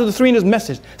 receiving a knowledge of the three in his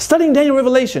message, studying Daniel and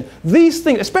Revelation. These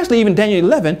things, especially even Daniel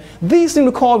 11, these things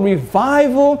are called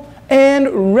revival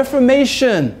and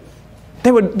reformation.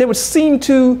 They would seem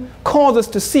to cause us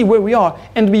to see where we are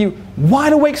and to be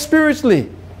wide awake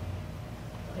spiritually.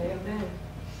 Amen.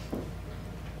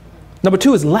 Number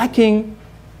two is lacking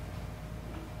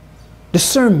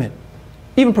discernment,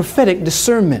 even prophetic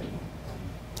discernment.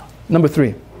 Number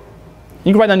three.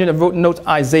 You can write down in the notes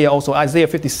Isaiah also, Isaiah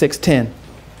 56:10.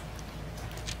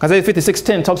 Isaiah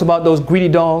 56:10 talks about those greedy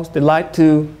dogs that like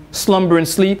to slumber and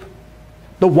sleep,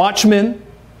 the watchmen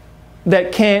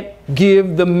that can't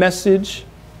give the message.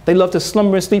 They love to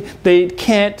slumber and sleep. They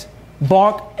can't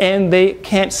bark and they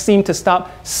can't seem to stop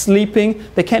sleeping.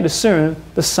 They can't discern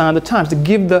the sign of the times to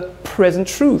give the present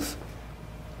truth.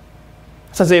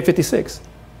 That's Isaiah 56.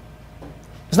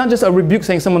 It's not just a rebuke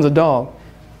saying someone's a dog.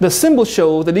 The symbol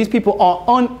shows that these people are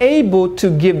unable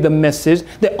to give the message.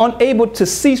 They're unable to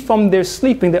cease from their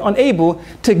sleeping. They're unable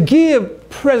to give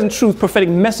present truth, prophetic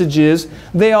messages.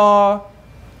 They are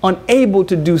unable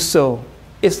to do so.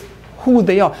 It's who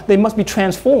they are. They must be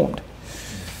transformed.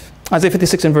 Isaiah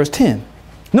 56 and verse 10.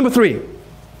 Number three.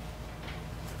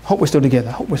 Hope we're still together.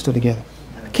 I hope we're still together.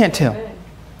 I can't tell.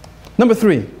 Number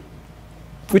three.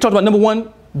 We talked about number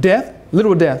one, death,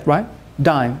 literal death, right?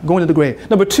 Dying, going to the grave.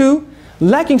 Number two,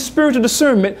 lacking spiritual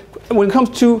discernment when it comes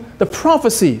to the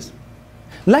prophecies.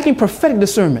 Lacking prophetic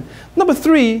discernment. Number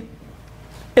three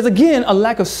is again a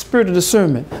lack of spiritual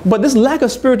discernment. But this lack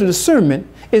of spiritual discernment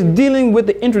is dealing with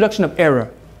the introduction of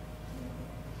error.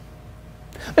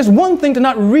 It's one thing to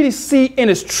not really see in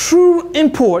its true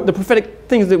import the prophetic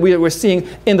things that we're seeing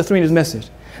in the three in his message.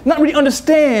 Not really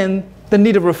understand the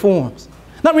need of reforms.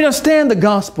 Not really understand the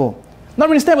gospel. Not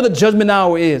really understand what the judgment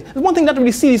hour is. It's one thing not to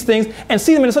really see these things and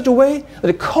see them in such a way that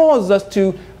it causes us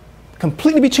to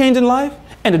completely be changed in life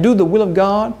and to do the will of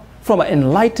God from an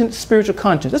enlightened spiritual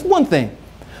conscience. That's one thing.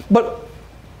 But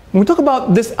when we talk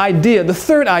about this idea, the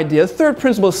third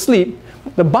principle of sleep,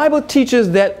 the Bible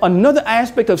teaches that another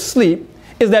aspect of sleep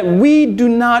is that we do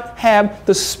not have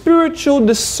the spiritual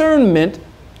discernment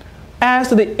as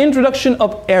to the introduction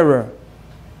of error.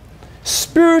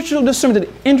 Spiritual discernment,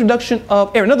 the introduction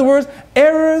of error. In other words,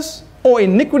 errors or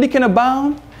iniquity can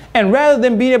abound, and rather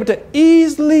than being able to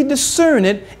easily discern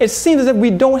it, it seems as if we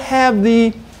don't have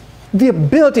the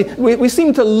ability. We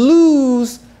seem to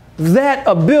lose that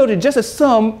ability, just as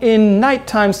some in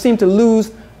nighttime seem to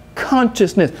lose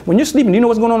consciousness. When you're sleeping, do you know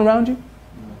what's going on around you?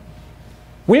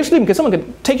 When you're sleeping, because someone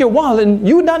could take your wallet and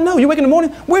you would not know. You wake in the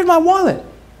morning, where's my wallet?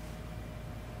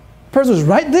 The person was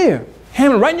right there,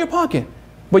 hand right in your pocket.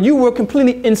 But you were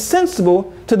completely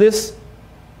insensible to this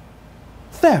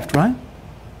theft, right?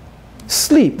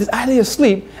 Sleep, this idea of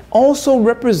sleep also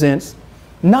represents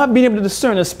not being able to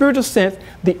discern in a spiritual sense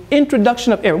the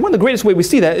introduction of error. One of the greatest ways we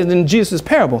see that is in Jesus'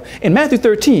 parable. In Matthew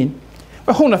 13,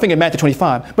 we're holding our finger in Matthew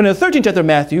 25, but in the 13th chapter of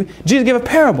Matthew, Jesus gave a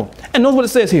parable. And notice what it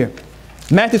says here.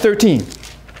 Matthew 13.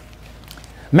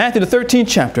 Matthew the 13th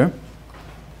chapter.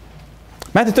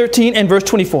 Matthew 13 and verse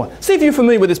 24. See if you're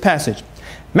familiar with this passage.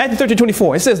 Matthew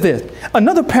 13:24, it says this,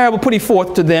 another parable put he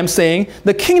forth to them, saying,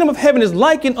 the kingdom of heaven is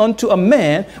likened unto a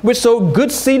man which sowed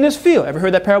good seed in his field. Ever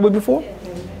heard that parable before?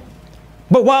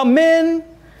 But while men,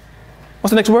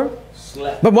 what's the next word?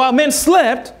 Slept. But while men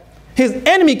slept, his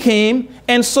enemy came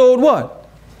and sowed what?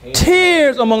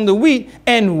 Tares among the wheat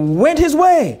and went his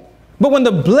way. But when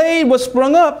the blade was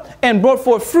sprung up and brought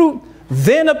forth fruit,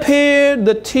 then appeared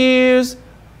the tares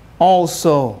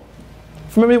also.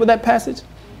 Familiar with that passage?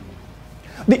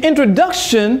 The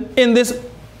introduction in this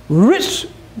rich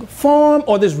farm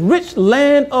or this rich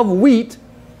land of wheat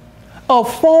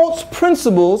of false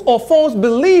principles or false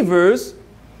believers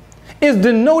is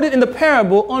denoted in the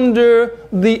parable under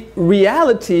the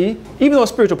reality, even though a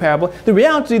spiritual parable, the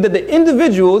reality that the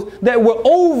individuals that were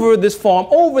over this farm,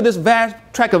 over this vast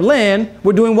tract of land,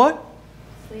 were doing what?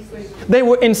 They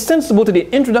were insensible to the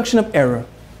introduction of error.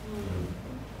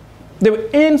 They were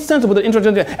insensible to the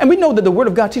introduction. And we know that the Word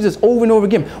of God teaches us over and over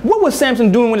again. What was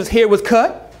Samson doing when his hair was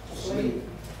cut? Sleep.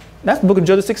 That's the book of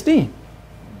Judges 16.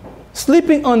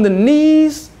 Sleeping on the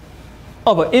knees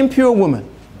of an impure woman.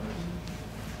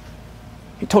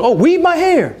 He told, oh, weave my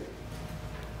hair.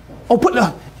 Oh, put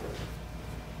the...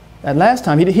 That last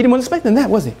time, he didn't want to expect that,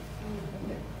 was he?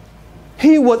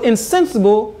 He was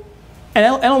insensible. And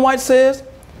Ellen White says,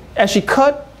 as she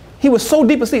cut, he was so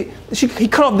deep asleep. He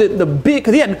cut off the big,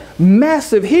 because he had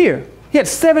massive hair. He had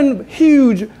 7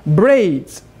 huge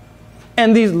braids.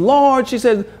 And these large, she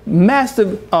said,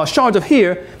 massive shards of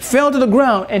hair fell to the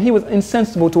ground, and he was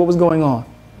insensible to what was going on.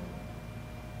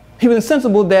 He was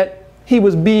insensible that he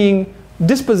was being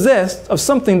dispossessed of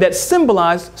something that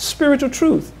symbolized spiritual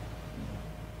truth.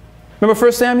 Remember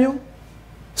 1 Samuel?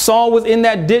 Saul was in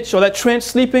that ditch or that trench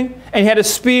sleeping, and he had a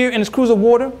spear and his cruse of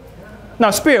water. Now,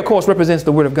 a spear, of course, represents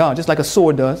the Word of God, just like a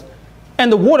sword does.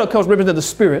 And the water, of course, represents the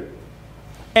Spirit.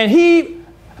 And he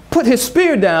put his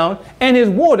spear down and his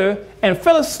water and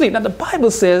fell asleep. Now, the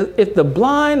Bible says, if the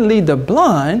blind lead the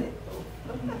blind,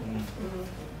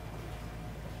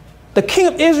 the king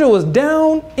of Israel was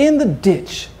down in the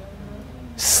ditch,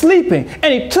 sleeping.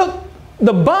 And he took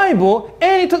the Bible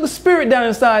and he took the Spirit down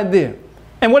inside there.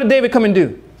 And what did David come and do?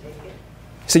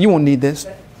 He said, you won't need this.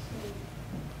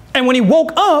 And when he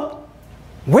woke up,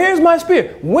 where's my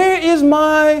spear? Where is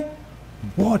my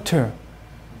water?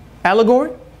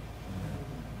 Allegory?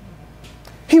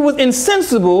 He was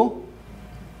insensible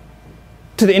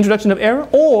to the introduction of error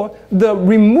or the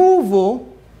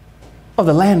removal of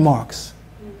the landmarks,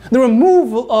 the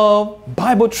removal of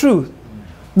Bible truth,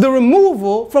 the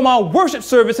removal from our worship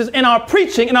services and our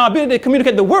preaching and our ability to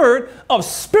communicate the word of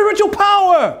spiritual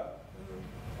power.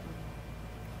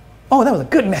 Oh, that was a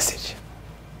good message.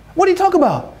 What did he talk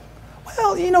about?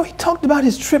 Well, you know, he talked about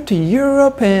his trip to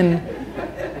Europe and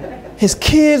his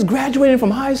kids graduating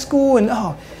from high school and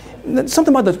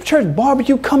something about the church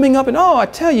barbecue coming up. And I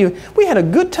tell you, we had a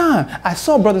good time. I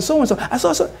saw brother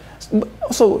so-and-so.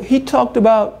 So he talked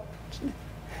about,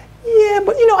 yeah,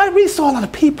 but you know, I really saw a lot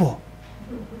of people.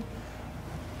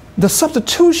 The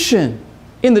substitution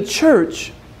in the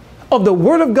church of the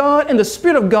Word of God and the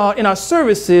Spirit of God in our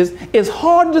services is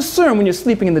hard to discern when you're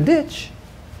sleeping in the ditch.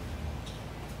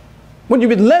 When you've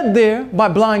been led there by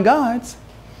blind guides,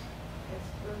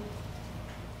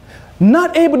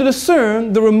 not able to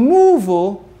discern the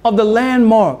removal of the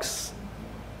landmarks,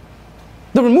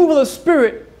 the removal of the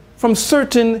Spirit from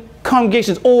certain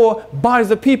congregations or bodies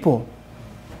of people.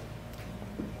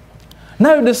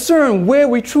 Not to discern where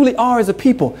we truly are as a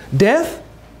people. Death,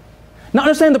 not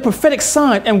understanding the prophetic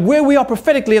sign and where we are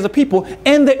prophetically as a people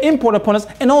and their import upon us,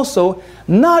 and also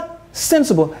not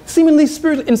sensible, seemingly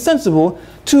spiritually insensible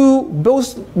to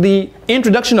both the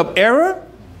introduction of error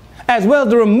as well as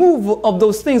the removal of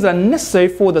those things that are necessary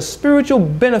for the spiritual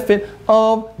benefit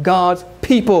of God's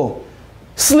people.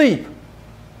 Sleep.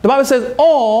 The Bible says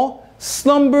all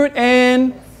slumbered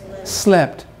and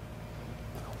slept.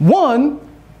 One,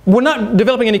 were not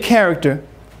developing any character.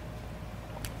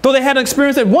 Though they had an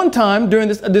experience at one time during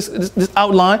this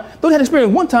outline, though they had experience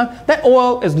at one time, that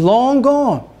oil is long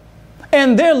gone.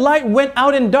 And their light went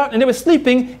out in dark, and they were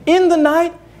sleeping in the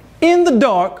night, in the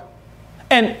dark,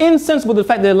 and insensible to the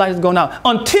fact that their light has gone out.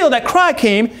 Until that cry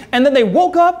came, and then they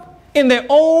woke up in their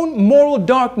own moral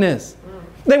darkness.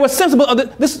 They were sensible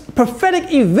of this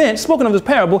prophetic event spoken of this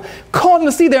parable, causing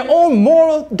them to see their own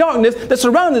moral darkness that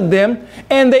surrounded them,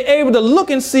 and they able to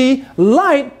look and see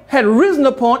light had risen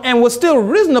upon and was still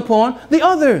risen upon the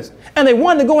others. And they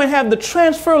wanted to go and have the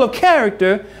transfer of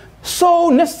character so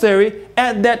necessary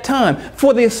at that time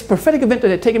for this prophetic event that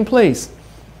had taken place.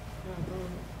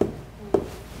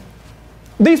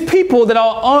 These people that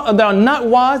are not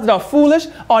wise, that are foolish,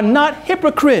 are not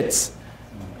hypocrites.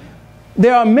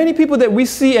 There are many people that we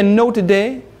see and know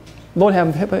today, Lord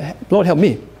help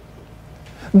me,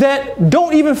 that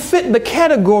don't even fit the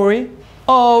category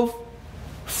of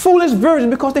foolish virgins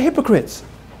because they're hypocrites.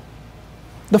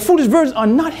 The foolish virgins are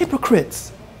not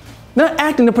hypocrites. They're not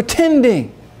acting, they're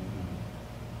pretending.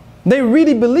 They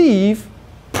really believe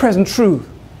present truth.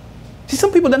 See,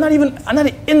 some people are not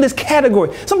in this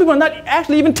category. Some people are not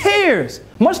actually even tares,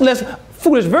 much less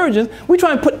foolish virgins. We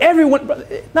try and put everyone,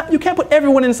 you can't put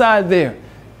everyone inside there.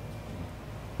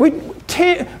 I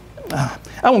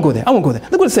won't go there. I won't go there.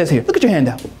 Look what it says here. Look at your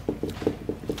handout.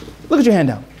 Look at your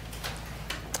handout.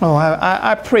 Oh,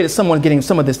 I pray that someone's getting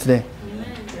some of this today.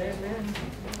 Amen.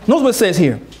 Notice what it says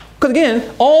here. Because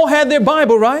again, all had their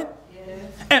Bible, right? Yes.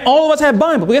 And all of us have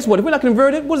Bible. But guess what? If we're not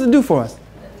converted, what does it do for us?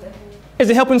 Is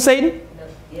it helping Satan?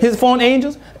 His fallen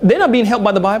angels? They're not being helped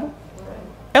by the Bible.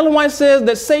 Ellen White says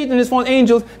that Satan and his fallen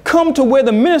angels come to where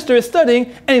the minister is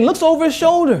studying, and he looks over his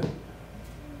shoulder.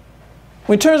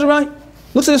 When he turns around,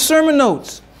 looks at his sermon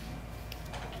notes.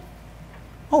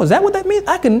 Oh, is that what that means?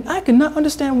 I cannot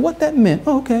understand what that meant.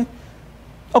 Oh, okay.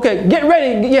 Okay, get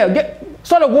ready. Yeah,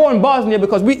 start a war in Bosnia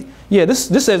because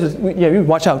this says, you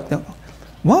watch out.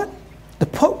 What? The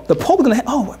Pope is going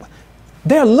to,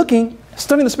 they're looking,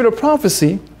 studying the spirit of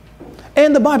prophecy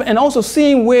and the Bible, and also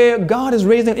seeing where God is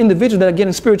raising individuals that are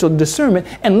getting spiritual discernment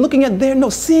and looking at their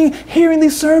notes, hearing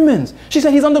these sermons. She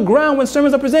said he's on the ground when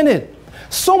sermons are presented.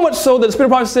 So much so that the spirit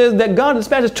of prophecy says that God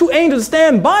dispatches 2 angels to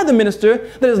stand by the minister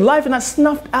that his life is not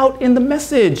snuffed out in the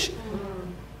message.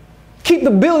 Keep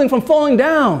the building from falling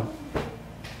down.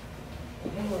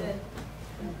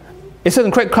 It says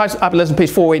in Christ's Object Lesson, page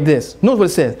 408, this. Notice what it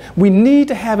says. We need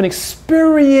to have an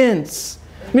experience.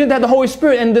 We need to have the Holy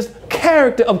Spirit and this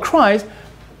character of Christ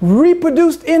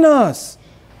reproduced in us.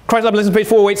 Christ's Object Lesson, page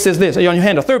 408 says this. On your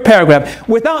hand, the 3rd paragraph.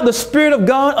 Without the Spirit of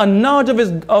God, a knowledge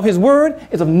of His Word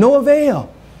is of no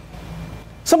avail.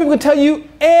 Some people can tell you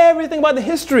everything about the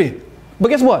history. But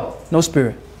guess what? No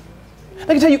Spirit. They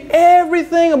can tell you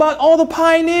everything about all the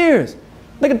pioneers.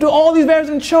 They can do all these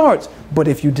various charts. But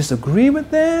if you disagree with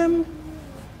them,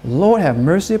 Lord have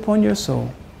mercy upon your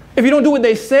soul. If you don't do what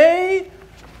they say,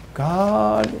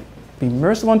 God be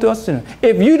merciful unto us sinners.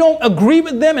 If you don't agree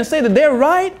with them and say that they're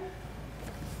right,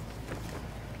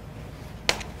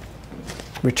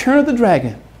 Return of the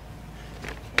Dragon.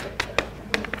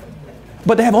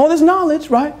 But they have all this knowledge,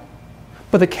 right?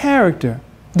 But the character,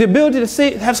 the ability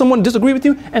to have someone disagree with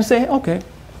you and say, okay,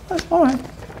 that's all right.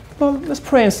 Well, let's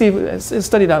pray and see,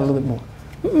 study it out a little bit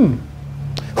more.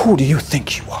 Who do you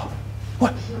think you are?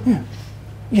 What? Yeah.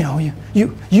 You know,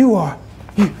 you are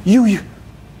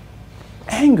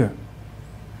anger.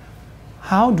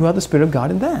 How dwell the Spirit of God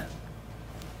in that?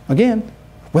 Again,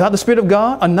 without the Spirit of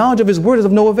God, a knowledge of His Word is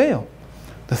of no avail.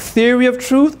 The theory of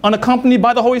truth, unaccompanied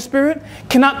by the Holy Spirit,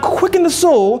 cannot quicken the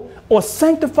soul or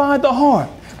sanctify the heart.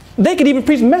 They could even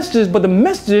preach messages, but the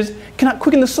messages cannot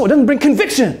quicken the soul. It doesn't bring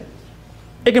conviction.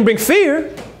 It can bring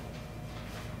fear.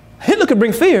 Hitler could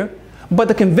bring fear, but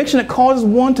the conviction that causes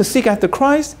one to seek after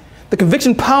Christ, the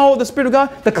conviction power of the Spirit of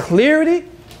God, the clarity,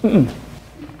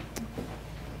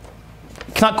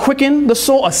 cannot quicken the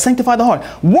soul or sanctify the heart.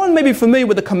 One may be familiar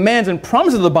with the commands and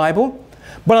promises of the Bible,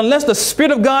 but unless the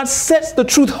Spirit of God sets the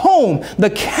truth home, the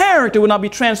character will not be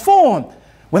transformed.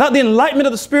 Without the enlightenment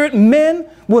of the Spirit, men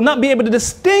will not be able to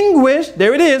distinguish,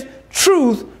 there it is,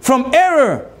 truth from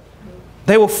error.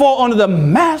 They will fall under the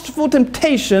masterful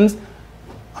temptations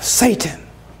of Satan.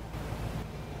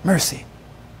 Mercy.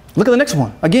 Look at the next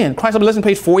one. Again, Christ's Object Lesson,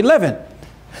 page 411.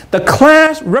 The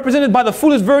class represented by the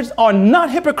foolish virgins are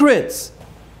not hypocrites.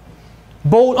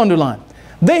 Bold underline.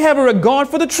 They have a regard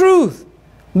for the truth.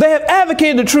 They have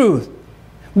advocated the truth.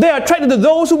 They are attracted to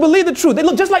those who believe the truth. They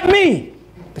look just like me.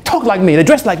 They talk like me. They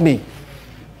dress like me.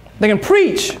 They can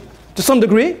preach to some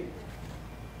degree.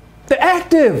 They're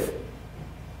active,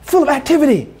 full of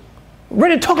activity,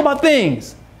 ready to talk about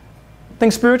things.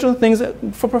 Things spiritual, things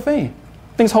for profane,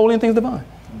 things holy and things divine,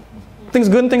 things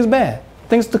good and things bad,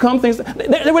 things to come, things.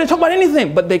 They're ready to talk about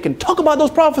anything, but they can talk about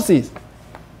those prophecies.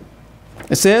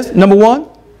 It says, number one,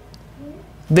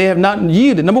 they have not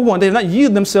yielded. Number one, they have not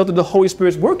yielded themselves to the Holy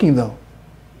Spirit's working, though,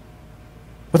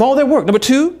 with all their work. Number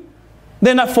two, they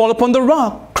have not fallen upon the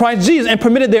rock, Christ Jesus, and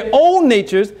permitted their own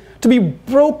natures to be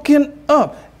broken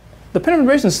up. The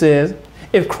Penetration says,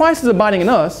 if Christ is abiding in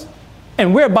us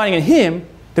and we're abiding in Him,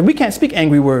 then we can't speak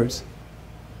angry words.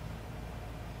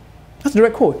 That's a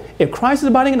direct quote. If Christ is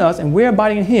abiding in us and we're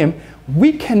abiding in Him,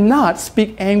 we cannot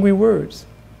speak angry words.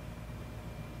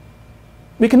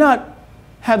 We cannot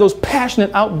have those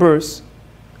passionate outbursts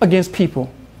against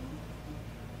people.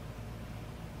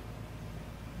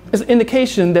 It's an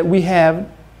indication that we have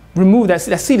removed that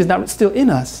seed. That seed is not still in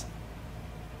us.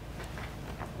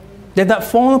 They have not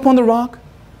fallen upon the rock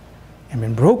and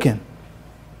been broken.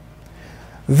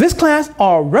 This class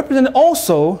are represented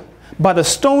also by the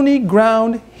stony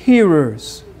ground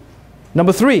hearers.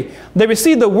 Number three, they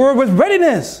receive the word with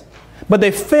readiness, but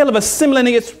they fail of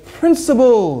assimilating its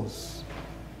principles.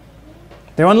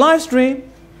 They're on live stream.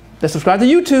 They subscribe to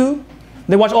YouTube.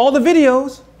 They watch all the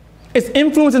videos. Its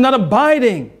influence is not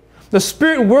abiding. The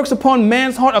Spirit works upon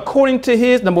man's heart according to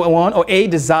his, number one, or A,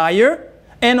 desire,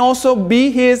 and also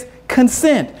B, his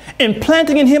consent,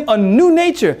 implanting in him a new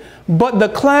nature. But the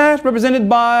class represented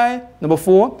by, number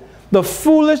four, the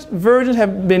foolish virgins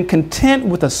have been content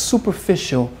with a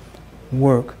superficial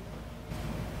work.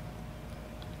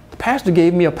 The pastor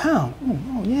gave me £1.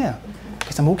 Oh yeah,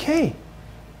 guess I'm okay.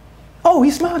 Oh,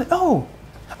 he smiled. Oh,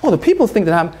 the people think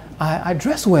that I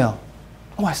dress well.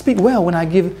 Oh, I speak well when I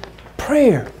give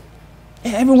prayer.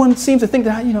 And everyone seems to think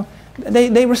that,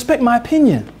 they respect my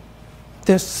opinion.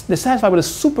 They're satisfied with a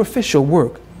superficial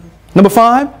work. Number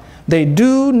 5, they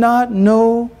do not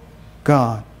know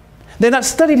God. They're not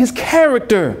studied his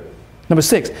character. Number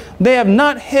 6, they have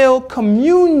not held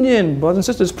communion, brothers and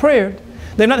sisters, prayer.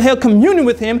 They've not held communion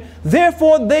with him.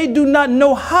 Therefore, they do not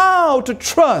know how to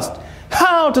trust,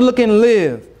 how to look and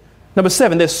live. Number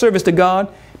 7, their service to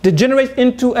God degenerates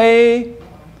into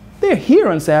they're here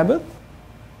on Sabbath.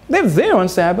 They're there on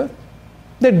Sabbath.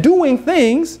 They're doing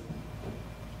things.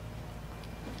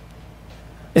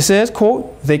 It says,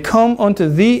 quote, they come unto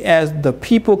thee as the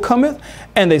people cometh,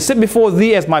 and they sit before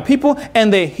thee as my people,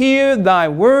 and they hear thy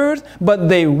words, but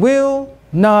they will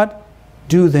not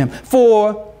do them.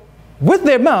 For with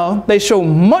their mouth they show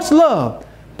much love,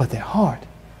 but their heart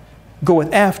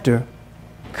goeth after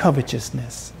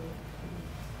covetousness.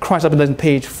 Christ up in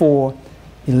page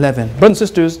 411. Brothers and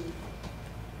sisters,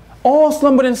 all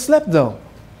slumbered and slept though.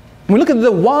 When we look at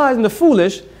the wise and the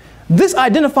foolish, this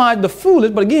identifies the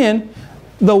foolish, but again,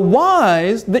 the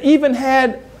wise that even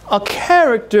had a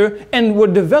character and were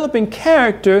developing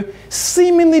character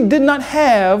seemingly did not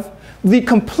have the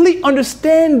complete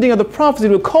understanding of the prophecy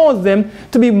that would cause them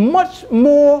to be much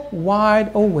more wide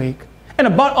awake and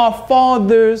about our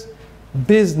Father's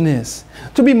business,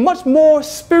 to be much more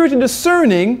spiritually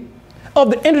discerning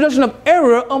of the introduction of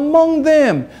error among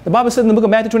them. The Bible says in the book of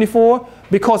Matthew 24,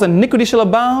 because iniquity shall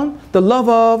abound, the love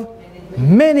of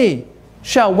many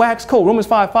shall wax cold. Romans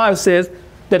 5:5 says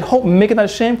that hope maketh not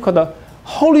ashamed, because the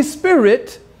Holy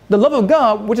Spirit, the love of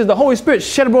God, which is the Holy Spirit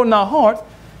shed abroad in our hearts,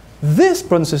 this,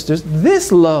 brothers and sisters,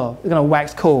 this love is going to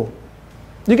wax cold.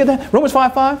 Do you get that? Romans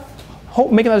 5:5,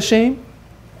 hope maketh not ashamed,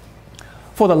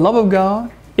 for the love of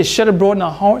God is shed abroad in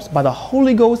our hearts by the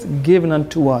Holy Ghost given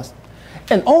unto us.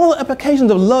 And all the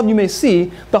applications of love you may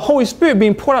see, the Holy Spirit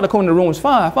being poured out according to Romans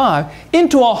 5:5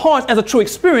 into our hearts as a true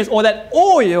experience, or that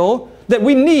oil that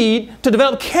we need to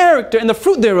develop character and the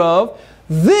fruit thereof.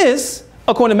 This,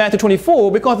 according to Matthew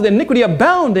 24, because of the iniquity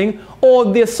abounding,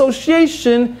 or the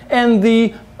association and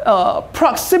the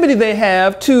proximity they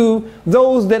have to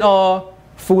those that are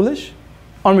foolish,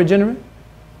 unregenerate,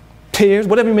 tares,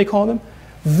 whatever you may call them.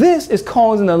 This is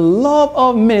causing the love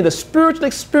of many, the spiritual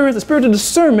experience, the spiritual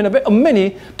discernment of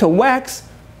many to wax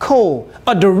cold.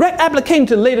 A direct application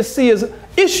to Laodicea's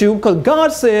issue, because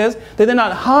God says that they're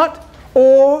not hot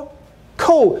or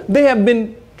cold. They have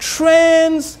been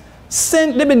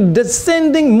they've been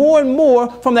descending more and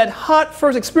more from that hot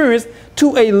first experience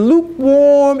to a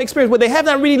lukewarm experience where they have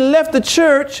not really left the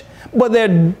church, but they're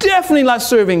definitely not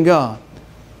serving God.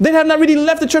 They have not really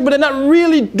left the church, but they're not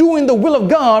really doing the will of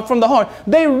God from the heart.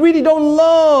 They really don't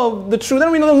love the truth. They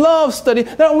don't really love study.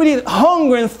 They don't really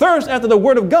hunger and thirst after the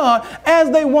word of God as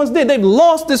they once did. They've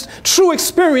lost this true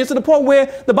experience to the point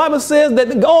where the Bible says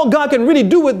that all God can really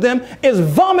do with them is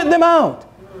vomit them out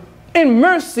in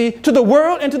mercy to the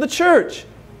world and to the church.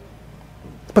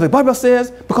 But the Bible says,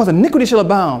 because iniquity shall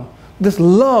abound, this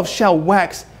love shall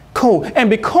wax cold. And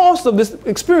because of this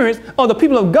experience of the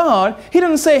people of God, he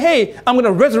doesn't say, hey, I'm going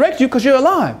to resurrect you because you're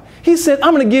alive. He said,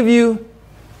 I'm going to give you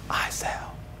eye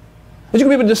salve, that you can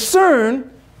be able to discern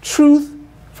truth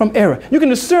from error. You can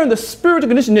discern the spiritual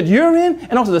condition that you're in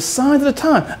and also the signs of the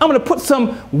time. I'm going to put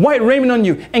some white raiment on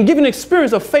you and give you an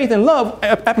experience of faith and love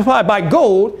applied by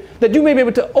gold, that you may be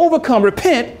able to overcome,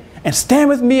 repent, and stand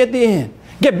with me at the end.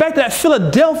 Get back to that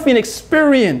Philadelphian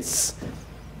experience.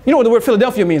 You know what the word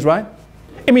Philadelphia means, right?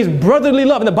 It means brotherly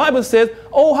love. And the Bible says,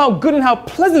 oh, how good and how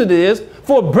pleasant it is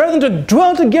for brethren to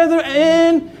dwell together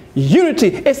in unity.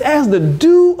 It's as the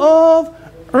dew of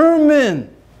Hermon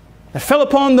that fell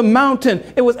upon the mountain.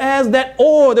 It was as that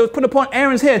oil that was put upon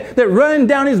Aaron's head that ran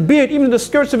down his beard, even to the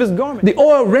skirts of his garment. The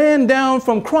oil ran down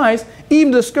from Christ,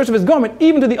 even to the skirts of his garment,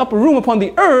 even to the upper room upon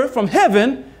the earth from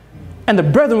heaven. And the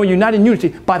brethren were united in unity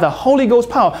by the Holy Ghost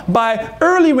power, by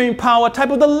early rain power,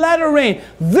 type of the latter rain.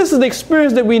 This is the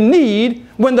experience that we need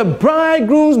when the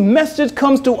bridegroom's message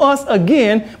comes to us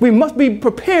again. We must be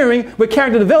preparing with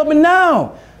character development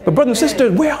now. But brothers and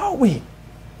sisters, where are we?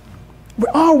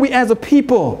 Where are we as a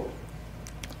people?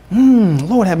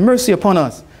 Lord, have mercy upon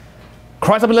us.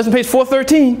 Christ up lesson page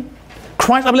 413.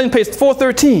 Christ up lesson page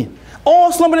 413.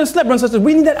 All slumbered and slept, brothers and sisters.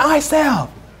 We need that eye salve.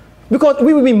 Because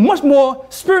we would be much more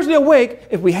spiritually awake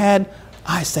if we had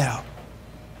eye salve.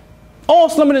 All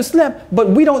slumbered and slept, but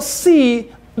we don't see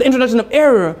the introduction of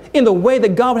error in the way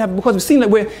that God would have, because we've seen that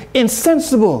we're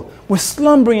insensible. We're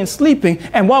slumbering and sleeping.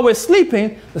 And while we're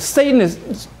sleeping, Satan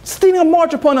is stealing a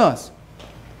march upon us.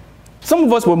 Some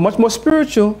of us were much more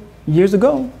spiritual years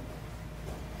ago.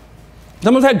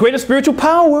 Some of us had greater spiritual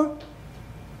power.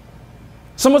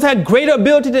 Some of us had greater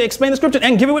ability to explain the scripture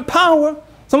and give it with power.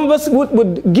 Some of us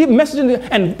would give messages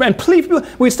and plead for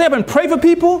people. We'd stay up and pray for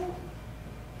people.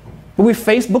 But we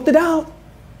Facebooked it out.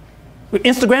 We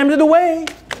Instagrammed it away.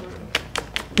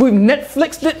 We've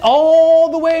Netflixed it all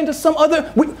the way into some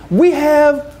other. We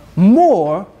have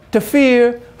more to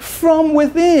fear from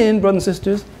within, brothers and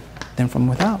sisters, than from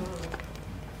without.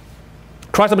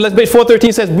 Christ, page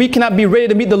 413 says, we cannot be ready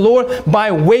to meet the Lord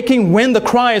by waking when the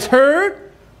cry is heard.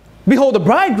 Behold the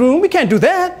bridegroom. We can't do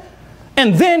that.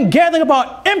 And then gathering up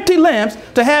our empty lamps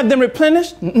to have them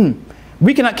replenished.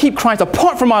 We cannot keep Christ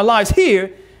apart from our lives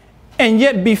here and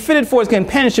yet be fitted for his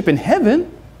companionship in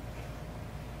heaven.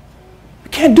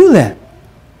 We can't do that.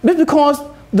 This is because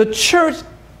the church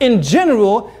in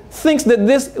general thinks that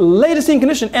this latency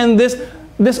condition and this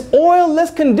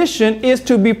oilless condition is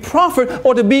to be proffered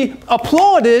or to be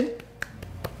applauded.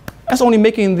 That's only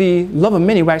making the love of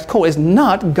many wax cold. It's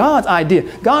not God's idea.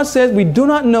 God says we do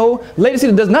not know, latency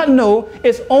does not know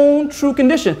its own true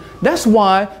condition. That's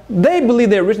why they believe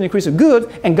they're rich and increase of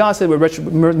good, and God said we're wretched,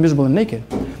 miserable, and naked.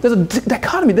 There's a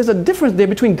dichotomy. There's a difference there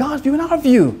between God's view and our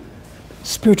view.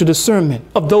 Spiritual discernment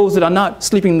of those that are not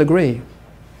sleeping in the grave.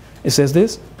 It says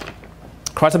this.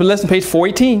 Christ of the lesson, page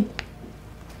 418.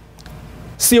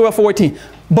 COL 418.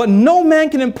 But no man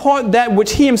can impart that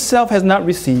which he himself has not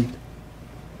received.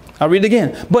 I'll read it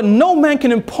again. But no man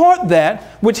can impart that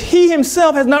which he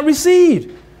himself has not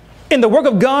received. In the work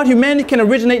of God, humanity can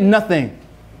originate nothing.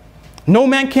 No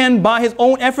man can, by his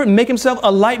own effort, make himself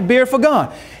a light bearer for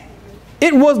God.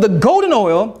 It was the golden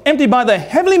oil emptied by the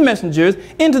heavenly messengers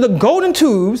into the golden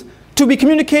tubes to be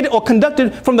communicated or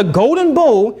conducted from the golden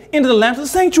bowl into the lamps of the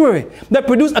sanctuary that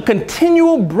produced a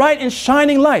continual bright and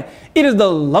shining light. It is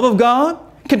the love of God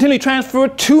continually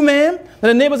transferred to man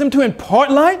that enables him to impart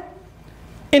light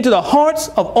into the hearts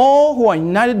of all who are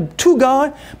united to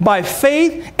God by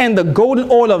faith, and the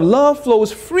golden oil of love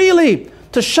flows freely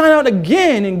to shine out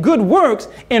again in good works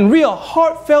in real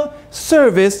heartfelt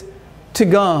service to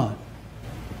God.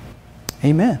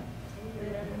 Amen.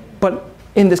 But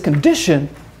in this condition,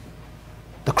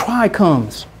 the cry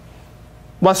comes.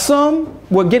 While some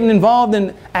were getting involved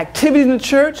in activities in the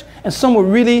church, and some were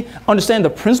really understanding the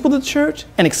principles of the church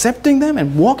and accepting them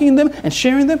and walking in them and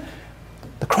sharing them,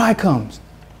 the cry comes.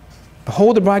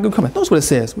 Behold, the bridegroom cometh. Notice what it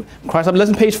says. Christ of the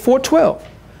lesson, page 412.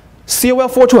 COL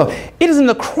 412. It is in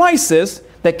the crisis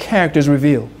that character is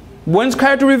revealed. When's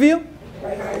character revealed?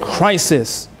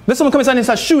 Crisis. Let someone come inside and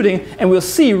start shooting, and we'll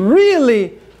see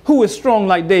really who is strong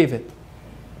like David.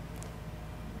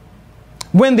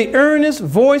 When the earnest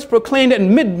voice proclaimed at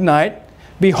midnight,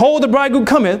 behold, the bridegroom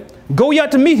cometh, go ye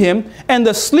out to meet him, and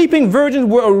the sleeping virgins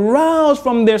were aroused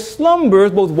from their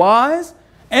slumbers, both wise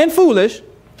and foolish.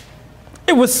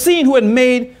 It was seen who had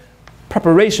made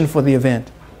preparation for the event.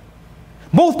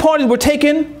 Both parties were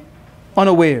taken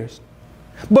unawares.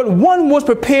 But one was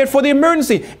prepared for the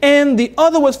emergency, and the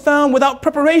other was found without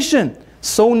preparation.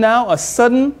 So now a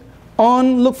sudden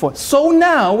unlooked for. So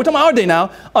now, we're talking about our day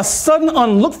now, a sudden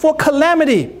unlooked for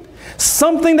calamity.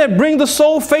 Something that brings the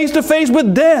soul face to face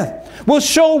with death will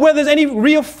show whether there's any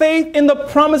real faith in the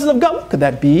promises of God. What could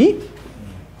that be?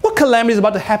 What calamity is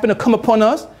about to happen to come upon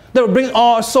us that will bring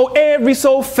our soul, every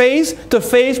soul, face to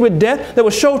face with death, that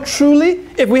will show truly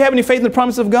if we have any faith in the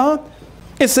promises of God?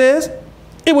 It says,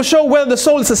 it will show whether the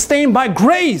soul is sustained by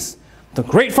grace. The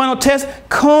great final test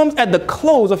comes at the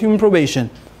close of human probation,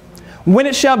 when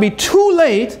it shall be too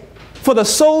late for the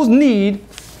soul's need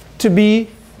to be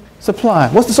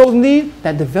supplied. What's the soul's need?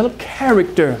 That developed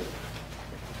character.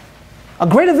 A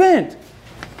great event.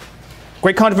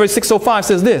 Great Controversy 605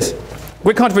 says this.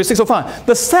 Great Controversy 605.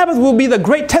 The Sabbath will be the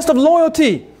great test of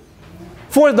loyalty,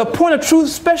 for the point of truth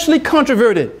specially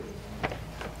controverted.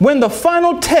 When the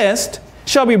final test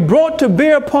shall be brought to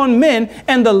bear upon men,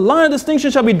 and the line of distinction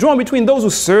shall be drawn between those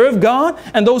who serve God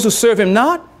and those who serve him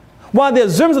not, while the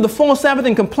observance of the false Sabbath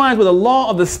in compliance with the law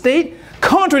of the state,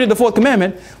 contrary to the fourth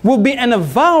commandment, will be an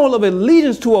avowal of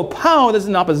allegiance to a power that's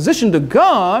in opposition to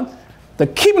God. The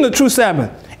keeping of the true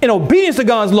Sabbath in obedience to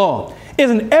God's law is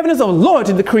an evidence of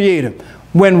loyalty to the Creator.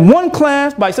 When one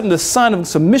class, by accepting the sign of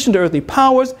submission to earthly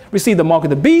powers, receive the mark of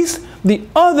the beast, the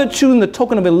other, choosing the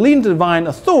token of allegiance to divine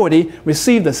authority,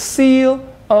 receive the seal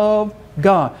of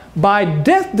God. By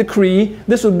death decree,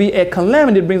 this will be a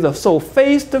calamity that brings the soul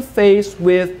face to face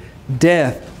with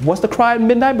death. What's the cry at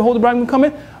midnight? Behold, the bridegroom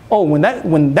coming. Oh, when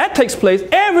that takes place,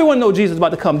 everyone knows Jesus is about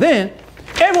to come. Then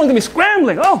everyone's gonna be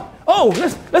scrambling.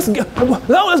 Let's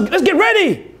get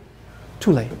ready.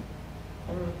 Too late.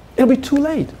 It'll be too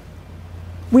late.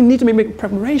 We need to make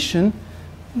preparation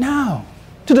now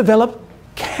to develop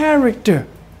character.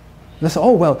 Let's say,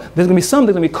 oh, well, there's going to be some that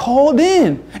are going to be called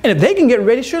in. And if they can get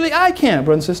ready, surely I can,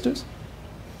 brothers and sisters.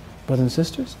 Brothers and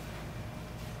sisters,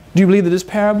 do you believe that this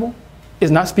parable is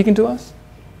not speaking to us?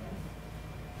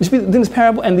 You think this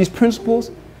parable and these principles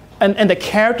and the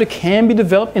character can be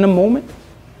developed in a moment?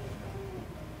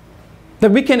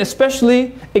 That we can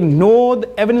especially ignore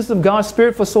the evidence of God's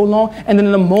Spirit for so long and then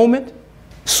in a moment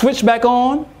switch back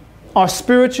on our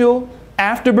spiritual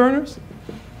afterburners?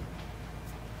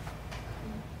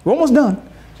 We're almost done.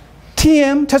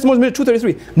 TM, Testimonies Minute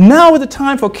 233. Now is the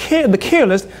time for the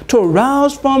careless to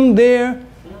arouse from their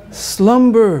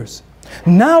slumbers.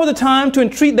 Now is the time to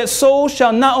entreat that souls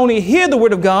shall not only hear the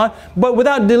word of God, but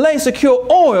without delay secure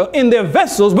oil in their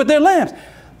vessels with their lamps.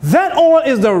 That oil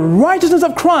is the righteousness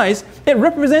of Christ. It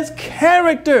represents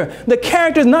character. The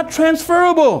character is not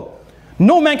transferable.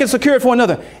 No man can secure it for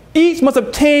another. Each must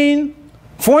obtain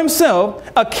for himself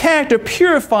a character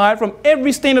purified from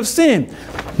every stain of sin.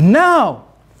 Now,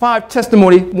 5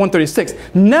 Testimony 136.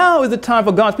 Now is the time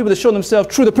for God's people to show themselves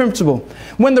true to the principle.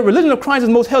 When the religion of Christ is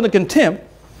most held in contempt,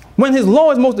 when his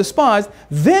law is most despised,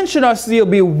 then should our zeal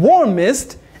be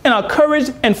warmest and our courage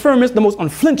and firmness the most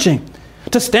unflinching.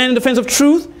 To stand in defense of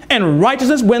truth and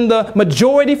righteousness when the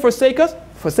majority forsake us.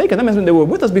 Forsake us, that means they were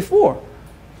with us before.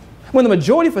 When the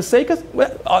majority forsake us,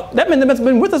 that meant they must have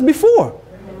been with us before.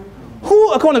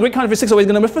 Who, according to the Great Controversy 608,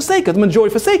 is going to forsake us? The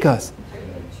majority forsake us.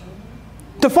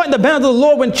 To fight the battles of the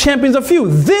Lord when champions are few.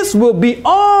 This will be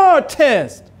our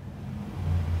test.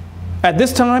 At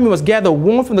this time, we must gather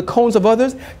warmth from the coldness of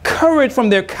others, courage from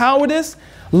their cowardice,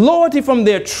 loyalty from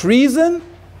their treason.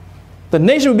 The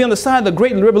nation will be on the side of the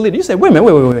great and rebel leader. You say, wait a minute,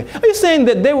 wait. Are you saying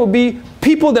that there will be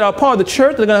people that are part of the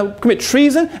church that are going to commit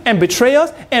treason and betray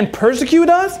us and persecute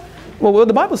us? Well, what did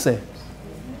the Bible say?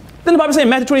 Then the Bible says in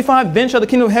Matthew 25, then shall the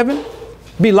kingdom of heaven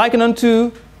be likened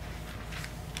unto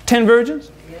 10 virgins?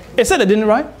 It said it, didn't it,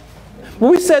 right?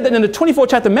 Well, we said that in the 24th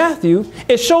chapter of Matthew,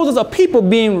 it shows us a people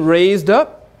being raised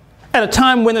up at a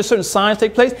time when there's certain signs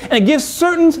take place, and it gives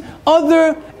certain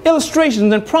other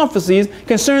illustrations and prophecies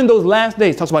concerning those last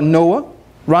days. It talks about Noah,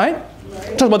 right?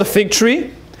 It talks about the fig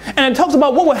tree. And it talks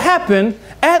about what will happen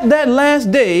at that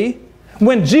last day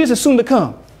when Jesus is soon to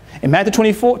come. In Matthew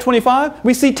 25,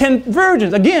 we see 10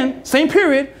 virgins. Again, same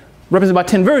period, represented by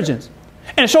 10 virgins.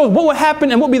 And it shows what will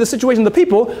happen and what will be the situation of the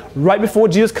people right before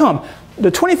Jesus comes.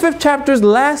 The 25th chapter's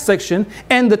last section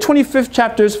and the 25th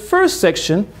chapter's first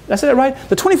section, did I say that right?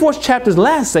 The 24th chapter's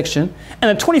last section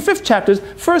and the 25th chapter's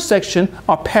first section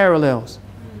are parallels.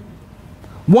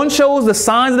 One shows the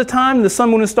signs of the time, the sun,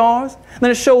 moon, and stars. And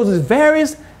then it shows these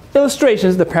various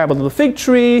illustrations, the parable of the fig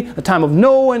tree, the time of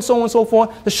Noah, and so on and so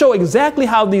forth, to show exactly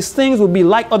how these things will be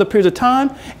like other periods of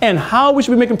time and how we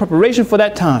should be making preparation for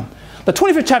that time. The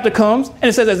 25th chapter comes, and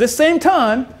it says at this same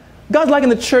time, God's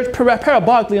likened the church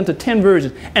parabolically unto 10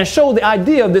 virgins and shows the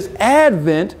idea of this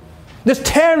advent, this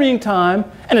tarrying time,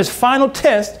 and this final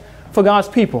test for God's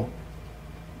people.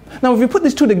 Now, if you put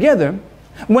these two together,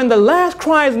 when the last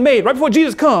cry is made, right before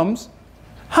Jesus comes,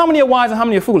 how many are wise and how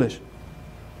many are foolish?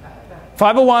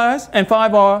 5 are wise and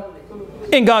 5 are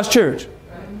in God's church.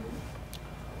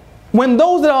 When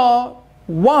those that are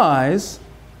wise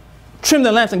trim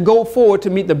their lamps and go forward to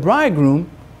meet the bridegroom,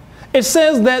 it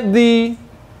says that the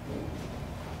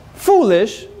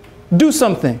foolish do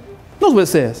something. Notice what it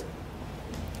says.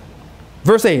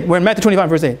 Verse 8. We're in Matthew 25,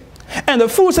 verse 8. And the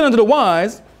fool said unto the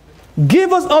wise,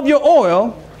 give us of your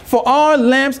oil, for our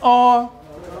lamps are...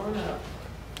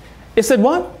 It said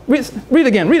what? Read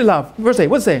again. Read it loud. Verse 8.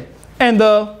 What's it say? And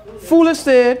the foolish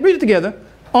said, read it together,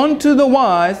 unto the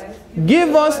wise,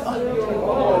 give us...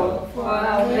 For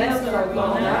our lamps are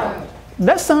gone out.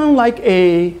 That sounds like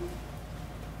a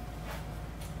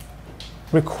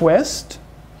request.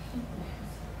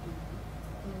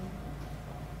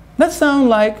 That sounds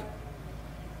like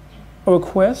a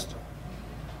request.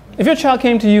 If your child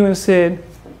came to you and said,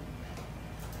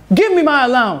 give me my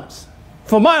allowance,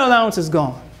 for my allowance is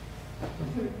gone.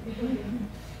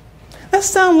 That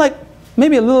sounds like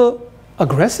maybe a little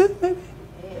aggressive, maybe?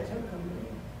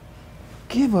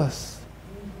 Give us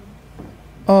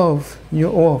of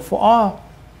your oil, for our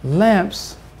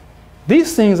lamps,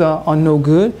 these things are no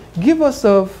good. Give us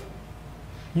of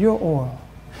your oil.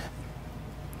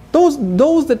 Those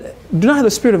that do not have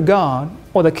the Spirit of God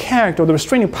or the character or the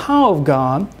restraining power of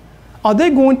God, are they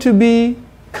going to be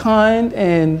kind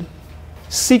and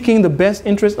seeking the best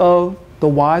interest of the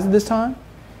wise at this time?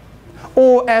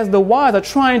 Or as the wise are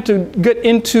trying to get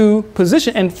into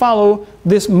position and follow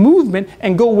this movement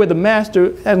and go where the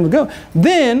master has them to go,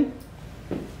 then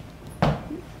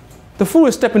the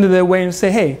foolish step into their way and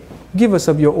say, hey, give us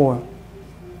of your oil.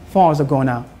 Farms are going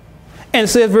out. And it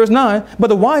says, verse 9, but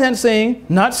the wise answered, saying,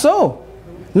 not so,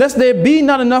 lest there be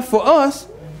not enough for us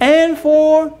and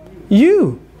for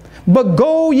you. But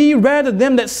go ye rather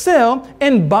them that sell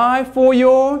and buy for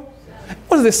your...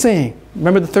 What is it saying?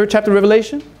 Remember the 3rd chapter of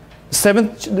Revelation? The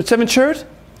seventh church?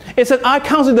 It says, I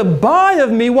counsel to buy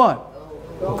of me what?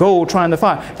 Gold trying to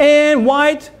find. And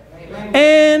white.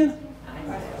 And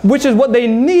which is what they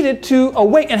needed to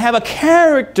awake and have a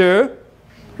character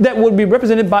that would be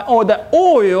represented by, or the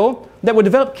oil that would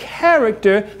develop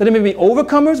character, that they may be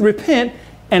overcomers, repent,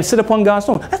 and sit upon God's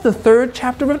throne. That's the 3rd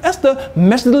chapter. That's the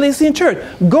message of the Laodicean church.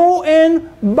 Go and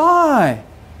buy.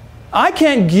 I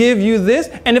can't give you this,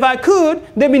 and if I could,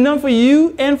 there'd be none for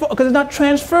you, and for, because it's not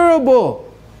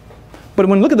transferable. But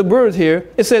when you look at the words here,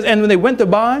 it says, and when they went to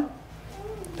buy,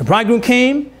 the bridegroom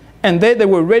came, and they that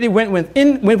were ready went with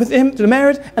him to the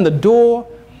marriage, and the door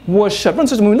was shut. Brothers and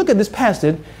sisters, when we look at this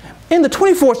passage, in the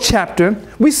 24th chapter,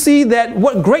 we see that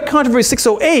what Great Controversy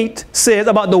 608 says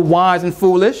about the wise and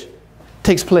foolish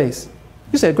takes place.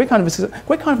 You said Great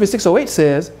Controversy 608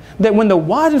 says that when the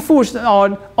wise and foolish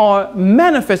are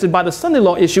manifested by the Sunday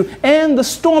law issue and the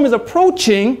storm is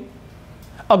approaching,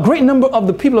 a great number of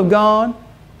the people of God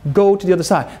go to the other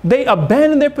side. They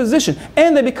abandon their position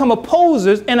and they become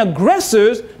opposers and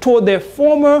aggressors toward their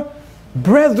former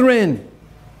brethren.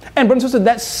 And brothers and sisters,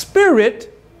 that spirit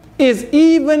is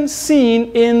even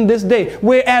seen in this day.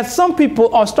 Whereas some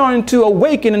people are starting to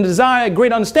awaken and desire a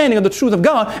great understanding of the truth of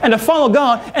God and to follow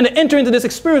God and to enter into this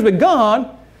experience with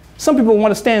God, some people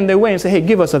want to stand in their way and say, hey,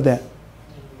 give us of that.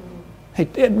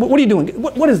 Hey, what are you doing?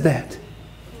 What is that?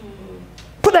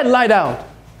 Put that light out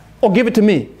or give it to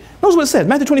me. Notice what it says,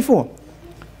 Matthew 24.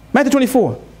 Matthew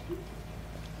 24.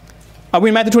 Are we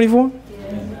in Matthew 24?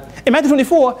 In Matthew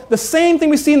 24, the same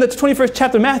thing we see in the 21st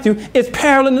chapter of Matthew is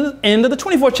parallel in the end of the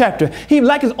 24th chapter. He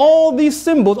likens all these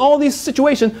symbols, all these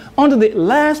situations onto the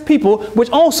last people,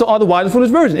 which also are the wise and foolish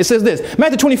virgins. It says this,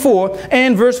 Matthew 24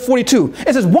 and verse 42.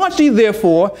 It says, watch ye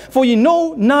therefore, for ye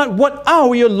know not what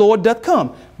hour your Lord doth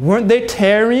come. Weren't they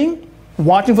tarrying,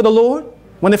 watching for the Lord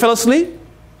when they fell asleep?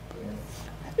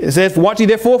 It says, watch ye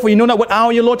therefore, for you know not what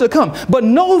hour your Lord doth come. But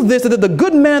know this, that the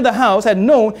good man of the house had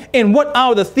known in what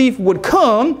hour the thief would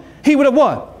come, he would have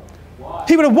what?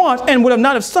 He would have watched and would have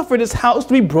not have suffered his house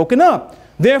to be broken up.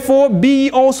 Therefore be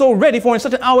ye also ready, for in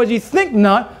such an hour as ye think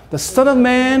not, the Son of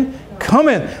Man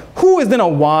cometh. Who is then a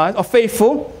wise, a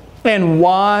faithful, and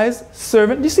wise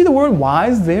servant? Do you see the word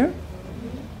wise there?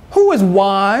 Who is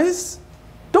wise?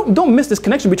 Don't miss this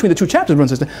connection between the two chapters,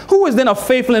 brothers and sisters. Who is then a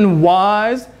faithful and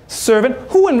wise servant?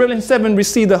 Who in Revelation 7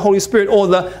 received the Holy Spirit or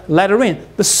the latter rain?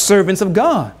 The servants of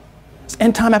God. It's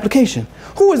end time application.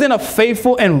 Who is then a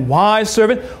faithful and wise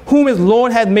servant, whom his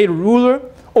Lord hath made ruler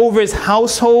over his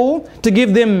household, to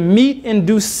give them meat in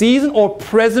due season or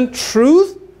present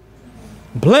truth?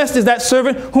 Blessed is that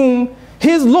servant whom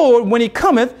his Lord, when he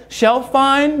cometh, shall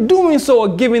find doing so,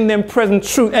 or giving them present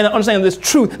truth and understanding this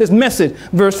truth, this message.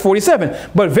 Verse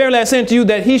 47. But verily I say unto you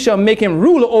that he shall make him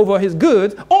ruler over his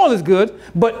goods, all his goods.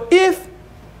 And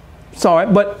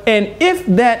if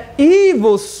that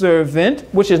evil servant,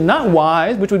 which is not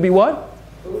wise, which would be what?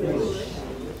 Foolish.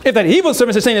 If that evil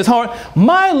servant is saying in his heart,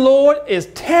 my Lord is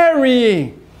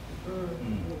tarrying.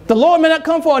 The Lord may not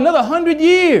come for another 100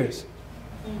 years.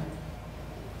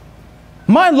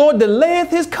 My Lord delayeth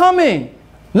his coming.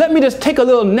 Let me just take a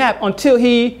little nap until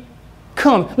he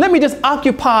comes. Let me just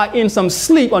occupy in some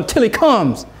sleep until he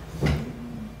comes.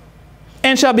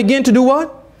 And shall begin to do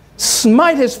what?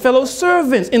 Smite his fellow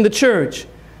servants in the church,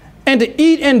 and to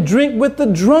eat and drink with the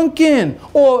drunken,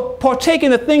 or partake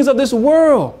in the things of this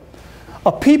world.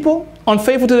 A people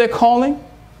unfaithful to their calling,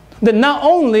 that not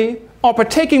only are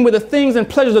partaking with the things and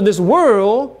pleasures of this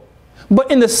world, but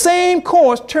in the same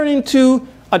course turning to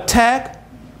attack,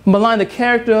 malign the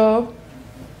character of,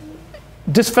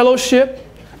 disfellowship,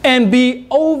 and be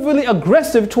overly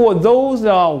aggressive toward those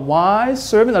that are wise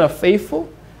servants, that are faithful.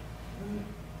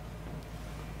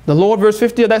 The Lord, verse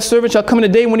 50, of that servant shall come in a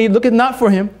day when he looketh not for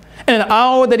him, and an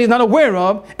hour that he is not aware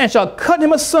of, and shall cut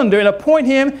him asunder and appoint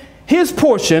him his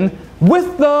portion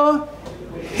with the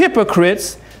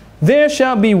hypocrites. There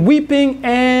shall be weeping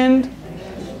and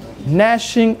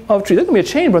gnashing of teeth. There's going to be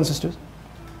a change, brothers and sisters.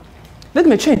 There's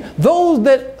going to be a change. Those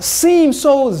that seem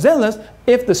so zealous,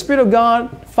 if the Spirit of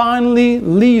God finally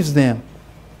leaves them,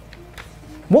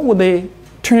 what will they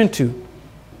turn to?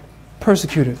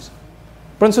 Persecutors.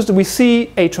 Brothers and sisters, we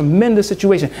see a tremendous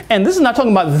situation. And this is not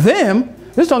talking about them.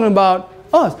 This is talking about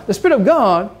us. The Spirit of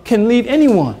God can lead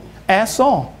anyone. Ask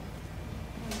Saul.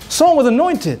 Saul was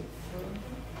anointed.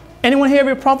 Anyone here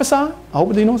ever prophesy? I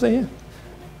hope you don't say yeah.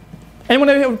 Anyone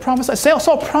ever prophesy?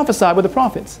 Saul prophesied with the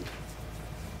prophets.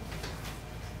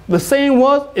 The saying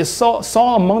was, is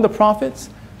Saul among the prophets?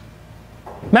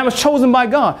 Man was chosen by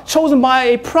God, chosen by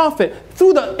a prophet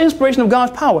through the inspiration of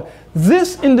God's power.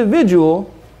 This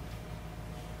individual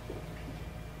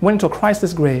went into a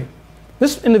Christless grave.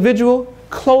 This individual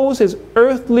closed his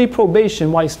earthly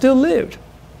probation while he still lived.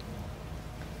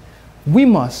 We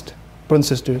must, brothers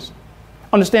and sisters,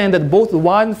 understand that both the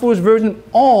wise and the foolish virgin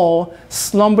all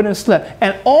slumbered and slept.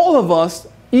 And all of us,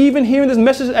 even hearing this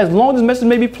message, as long as this message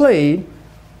may be played,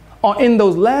 are in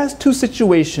those last two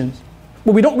situations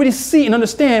where we don't really see and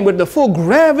understand with the full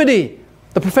gravity,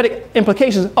 the prophetic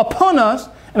implications upon us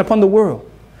and upon the world.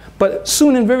 But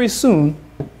soon and very soon,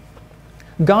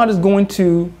 God is going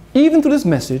to, even through this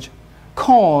message,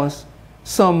 cause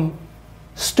some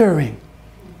stirring,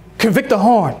 convict the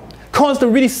heart, cause us to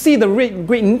really see the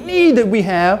great need that we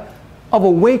have of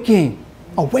awaking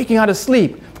out of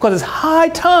sleep, because it's high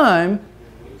time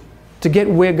to get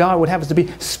where God would have us to be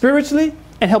spiritually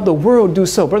and help the world do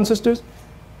so. Brothers and sisters,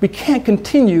 we can't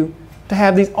continue to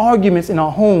have these arguments in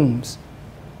our homes,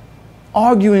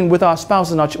 arguing with our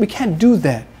spouses and our children. We can't do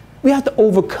that. We have to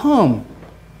overcome.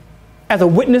 As a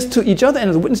witness to each other and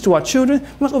as a witness to our children, we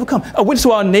must overcome. A witness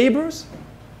to our neighbors.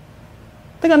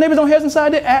 Think our neighbors don't have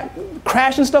inside there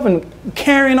crashing stuff and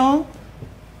carrying on?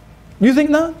 You think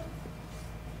not?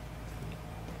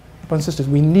 Brothers and sisters,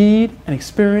 we need an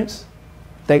experience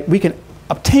that we can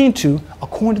obtain to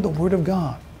according to the Word of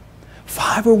God.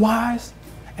 5 were wise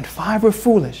and 5 were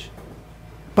foolish,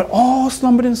 but all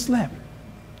slumbered and slept.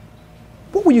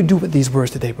 What will you do with these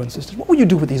words today, brothers and sisters? What will you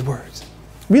do with these words?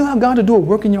 Will you allow God to do a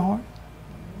work in your heart?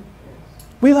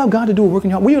 Will you allow God to do a work in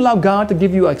your heart? Will you allow God to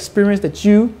give you an experience that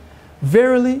you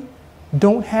verily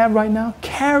don't have right now?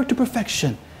 Character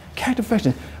perfection. Character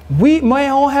perfection. We may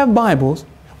all have Bibles.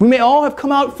 We may all have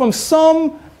come out from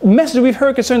some message we've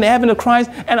heard concerning the advent of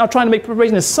Christ and are trying to make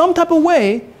preparation in some type of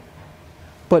way.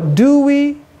 But do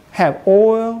we have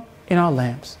oil in our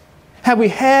lamps? Have we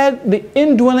had the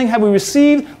indwelling? Have we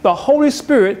received the Holy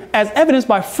Spirit as evidenced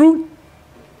by fruit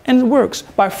and works,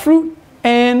 by fruit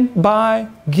and by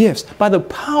gifts, by the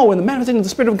power and the manifestation of the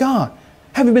Spirit of God?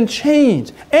 Have we been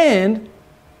changed? And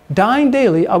dying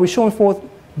daily, are we showing forth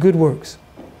good works?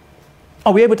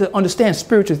 Are we able to understand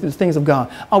spiritually the things of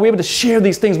God? Are we able to share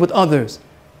these things with others?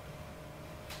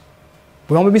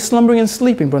 We won't be slumbering and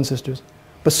sleeping, brothers and sisters.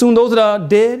 But soon those that are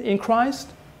dead in Christ,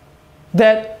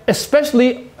 that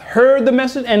especially heard the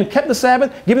message and kept the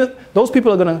Sabbath, those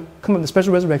people are going to come in the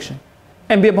special resurrection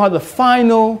and be a part of the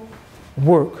final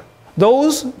work.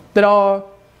 Those that are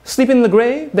sleeping in the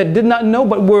grave, that did not know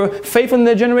but were faithful in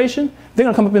their generation, they're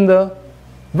going to come up in the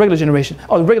regular generation,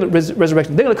 or the regular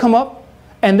resurrection. They're going to come up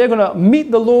and they're going to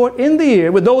meet the Lord in the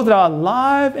air with those that are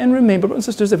alive and remain. But brothers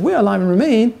and sisters, if we're alive and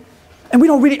remain, and we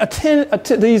don't really attend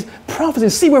to these prophecies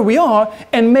and see where we are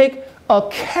and make a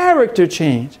character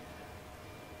change.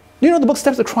 You know the book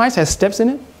Steps of Christ has steps in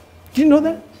it? Do you know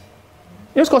that?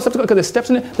 You know it's called steps because there's steps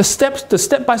in it? The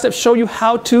step-by-step show you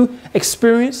how to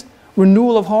experience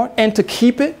renewal of heart and to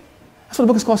keep it. That's what the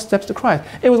book is called, Steps to Christ.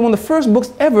 It was one of the first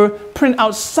books ever printed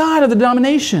outside of the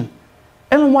denomination.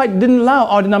 Ellen White didn't allow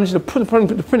our denomination to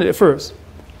print it at first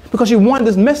because she wanted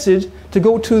this message to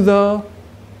go to the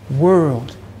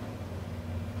world.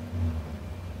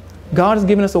 God has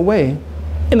given us a way,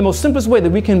 in the most simplest way, that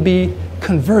we can be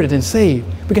converted and saved.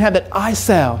 We can have that eye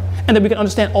salve, and that we can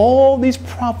understand all these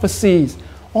prophecies,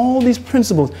 all these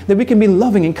principles, that we can be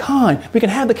loving and kind. We can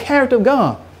have the character of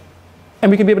God, and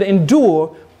we can be able to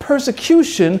endure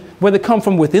persecution, whether it come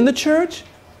from within the church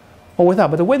or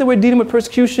without. But the way that we're dealing with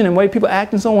persecution and the way people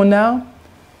act and so on now,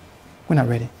 we're not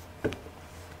ready.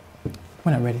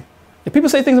 We're not ready. If people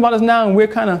say things about us now and we're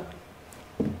kind of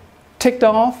ticked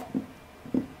off,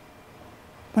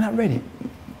 we're not ready.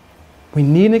 We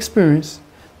need an experience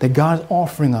that God is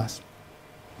offering us.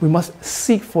 We must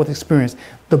seek for the experience.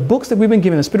 The books that we've been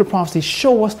given, the Spirit of Prophecy,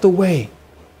 show us the way.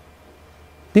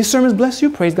 These sermons bless you,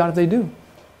 praise God if they do.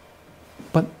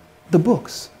 But the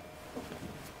books,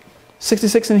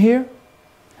 66 in here,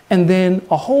 and then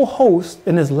a whole host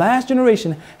in this last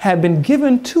generation have been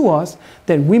given to us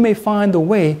that we may find the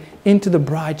way into the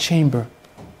bride chamber.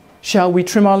 Shall we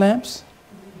trim our lamps?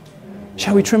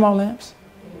 Shall we trim our lamps?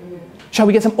 Shall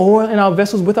we get some oil in our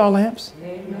vessels with our lamps?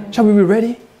 Amen. Shall we be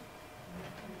ready?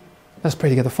 Let's pray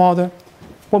together. Father,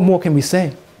 what more can we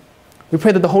say? We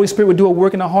pray that the Holy Spirit would do a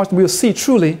work in our hearts and we will see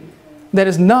truly that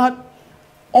it's not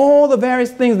all the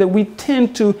various things that we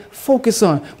tend to focus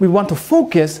on. We want to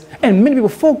focus, and many people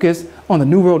focus on the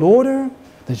New World Order,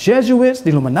 the Jesuits,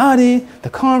 the Illuminati, the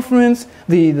conference,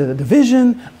 the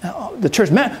division, the church.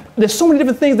 There's so many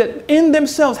different things that in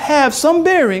themselves have some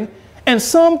bearing and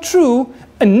some true,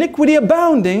 iniquity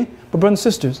abounding, But brothers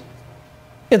and sisters,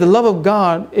 if the love of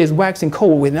God is waxing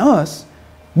cold within us,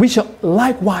 we shall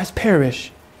likewise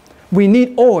perish. We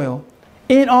need oil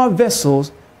in our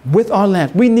vessels with our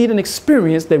lamps. We need an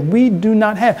experience that we do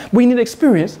not have. We need an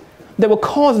experience that will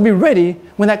cause us to be ready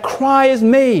when that cry is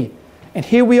made. And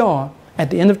here we are at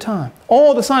the end of time.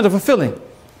 All the signs are fulfilling.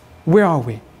 Where are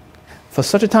we? For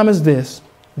such a time as this,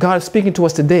 God is speaking to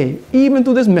us today, even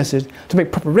through this message, to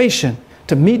make preparation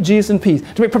to meet Jesus in peace,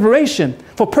 to make preparation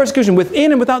for persecution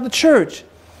within and without the church.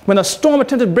 When a storm of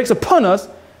temptation breaks upon us,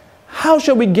 how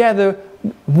shall we gather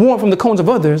warmth from the cones of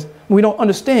others when we don't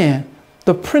understand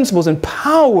the principles and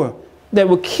power that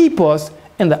will keep us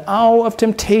in the hour of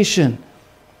temptation?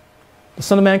 The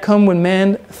Son of Man come when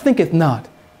man thinketh not.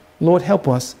 Lord, help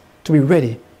us to be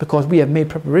ready, because we have made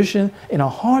preparation in our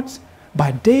hearts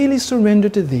by daily surrender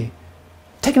to Thee.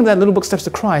 Taking that little book, Steps to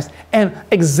Christ, and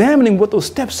examining what those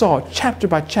steps are, chapter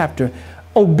by chapter,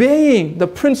 obeying the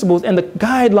principles and the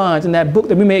guidelines in that book,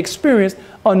 that we may experience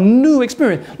a new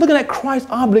experience. Looking at Christ's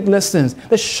object lessons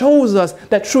that shows us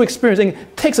that true experience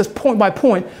and takes us point by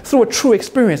point through a true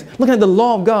experience. Looking at the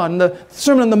law of God and the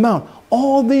Sermon on the Mount.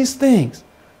 All these things,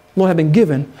 Lord, have been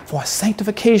given for our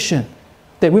sanctification,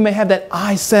 that we may have that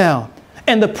eye salve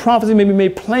and the prophecy may be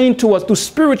made plain to us through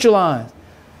spiritual eyes.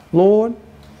 Lord,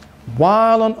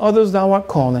 while on others thou art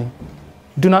calling,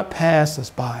 do not pass us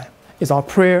by, is our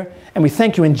prayer. And we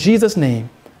thank you in Jesus' name.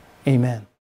 Amen.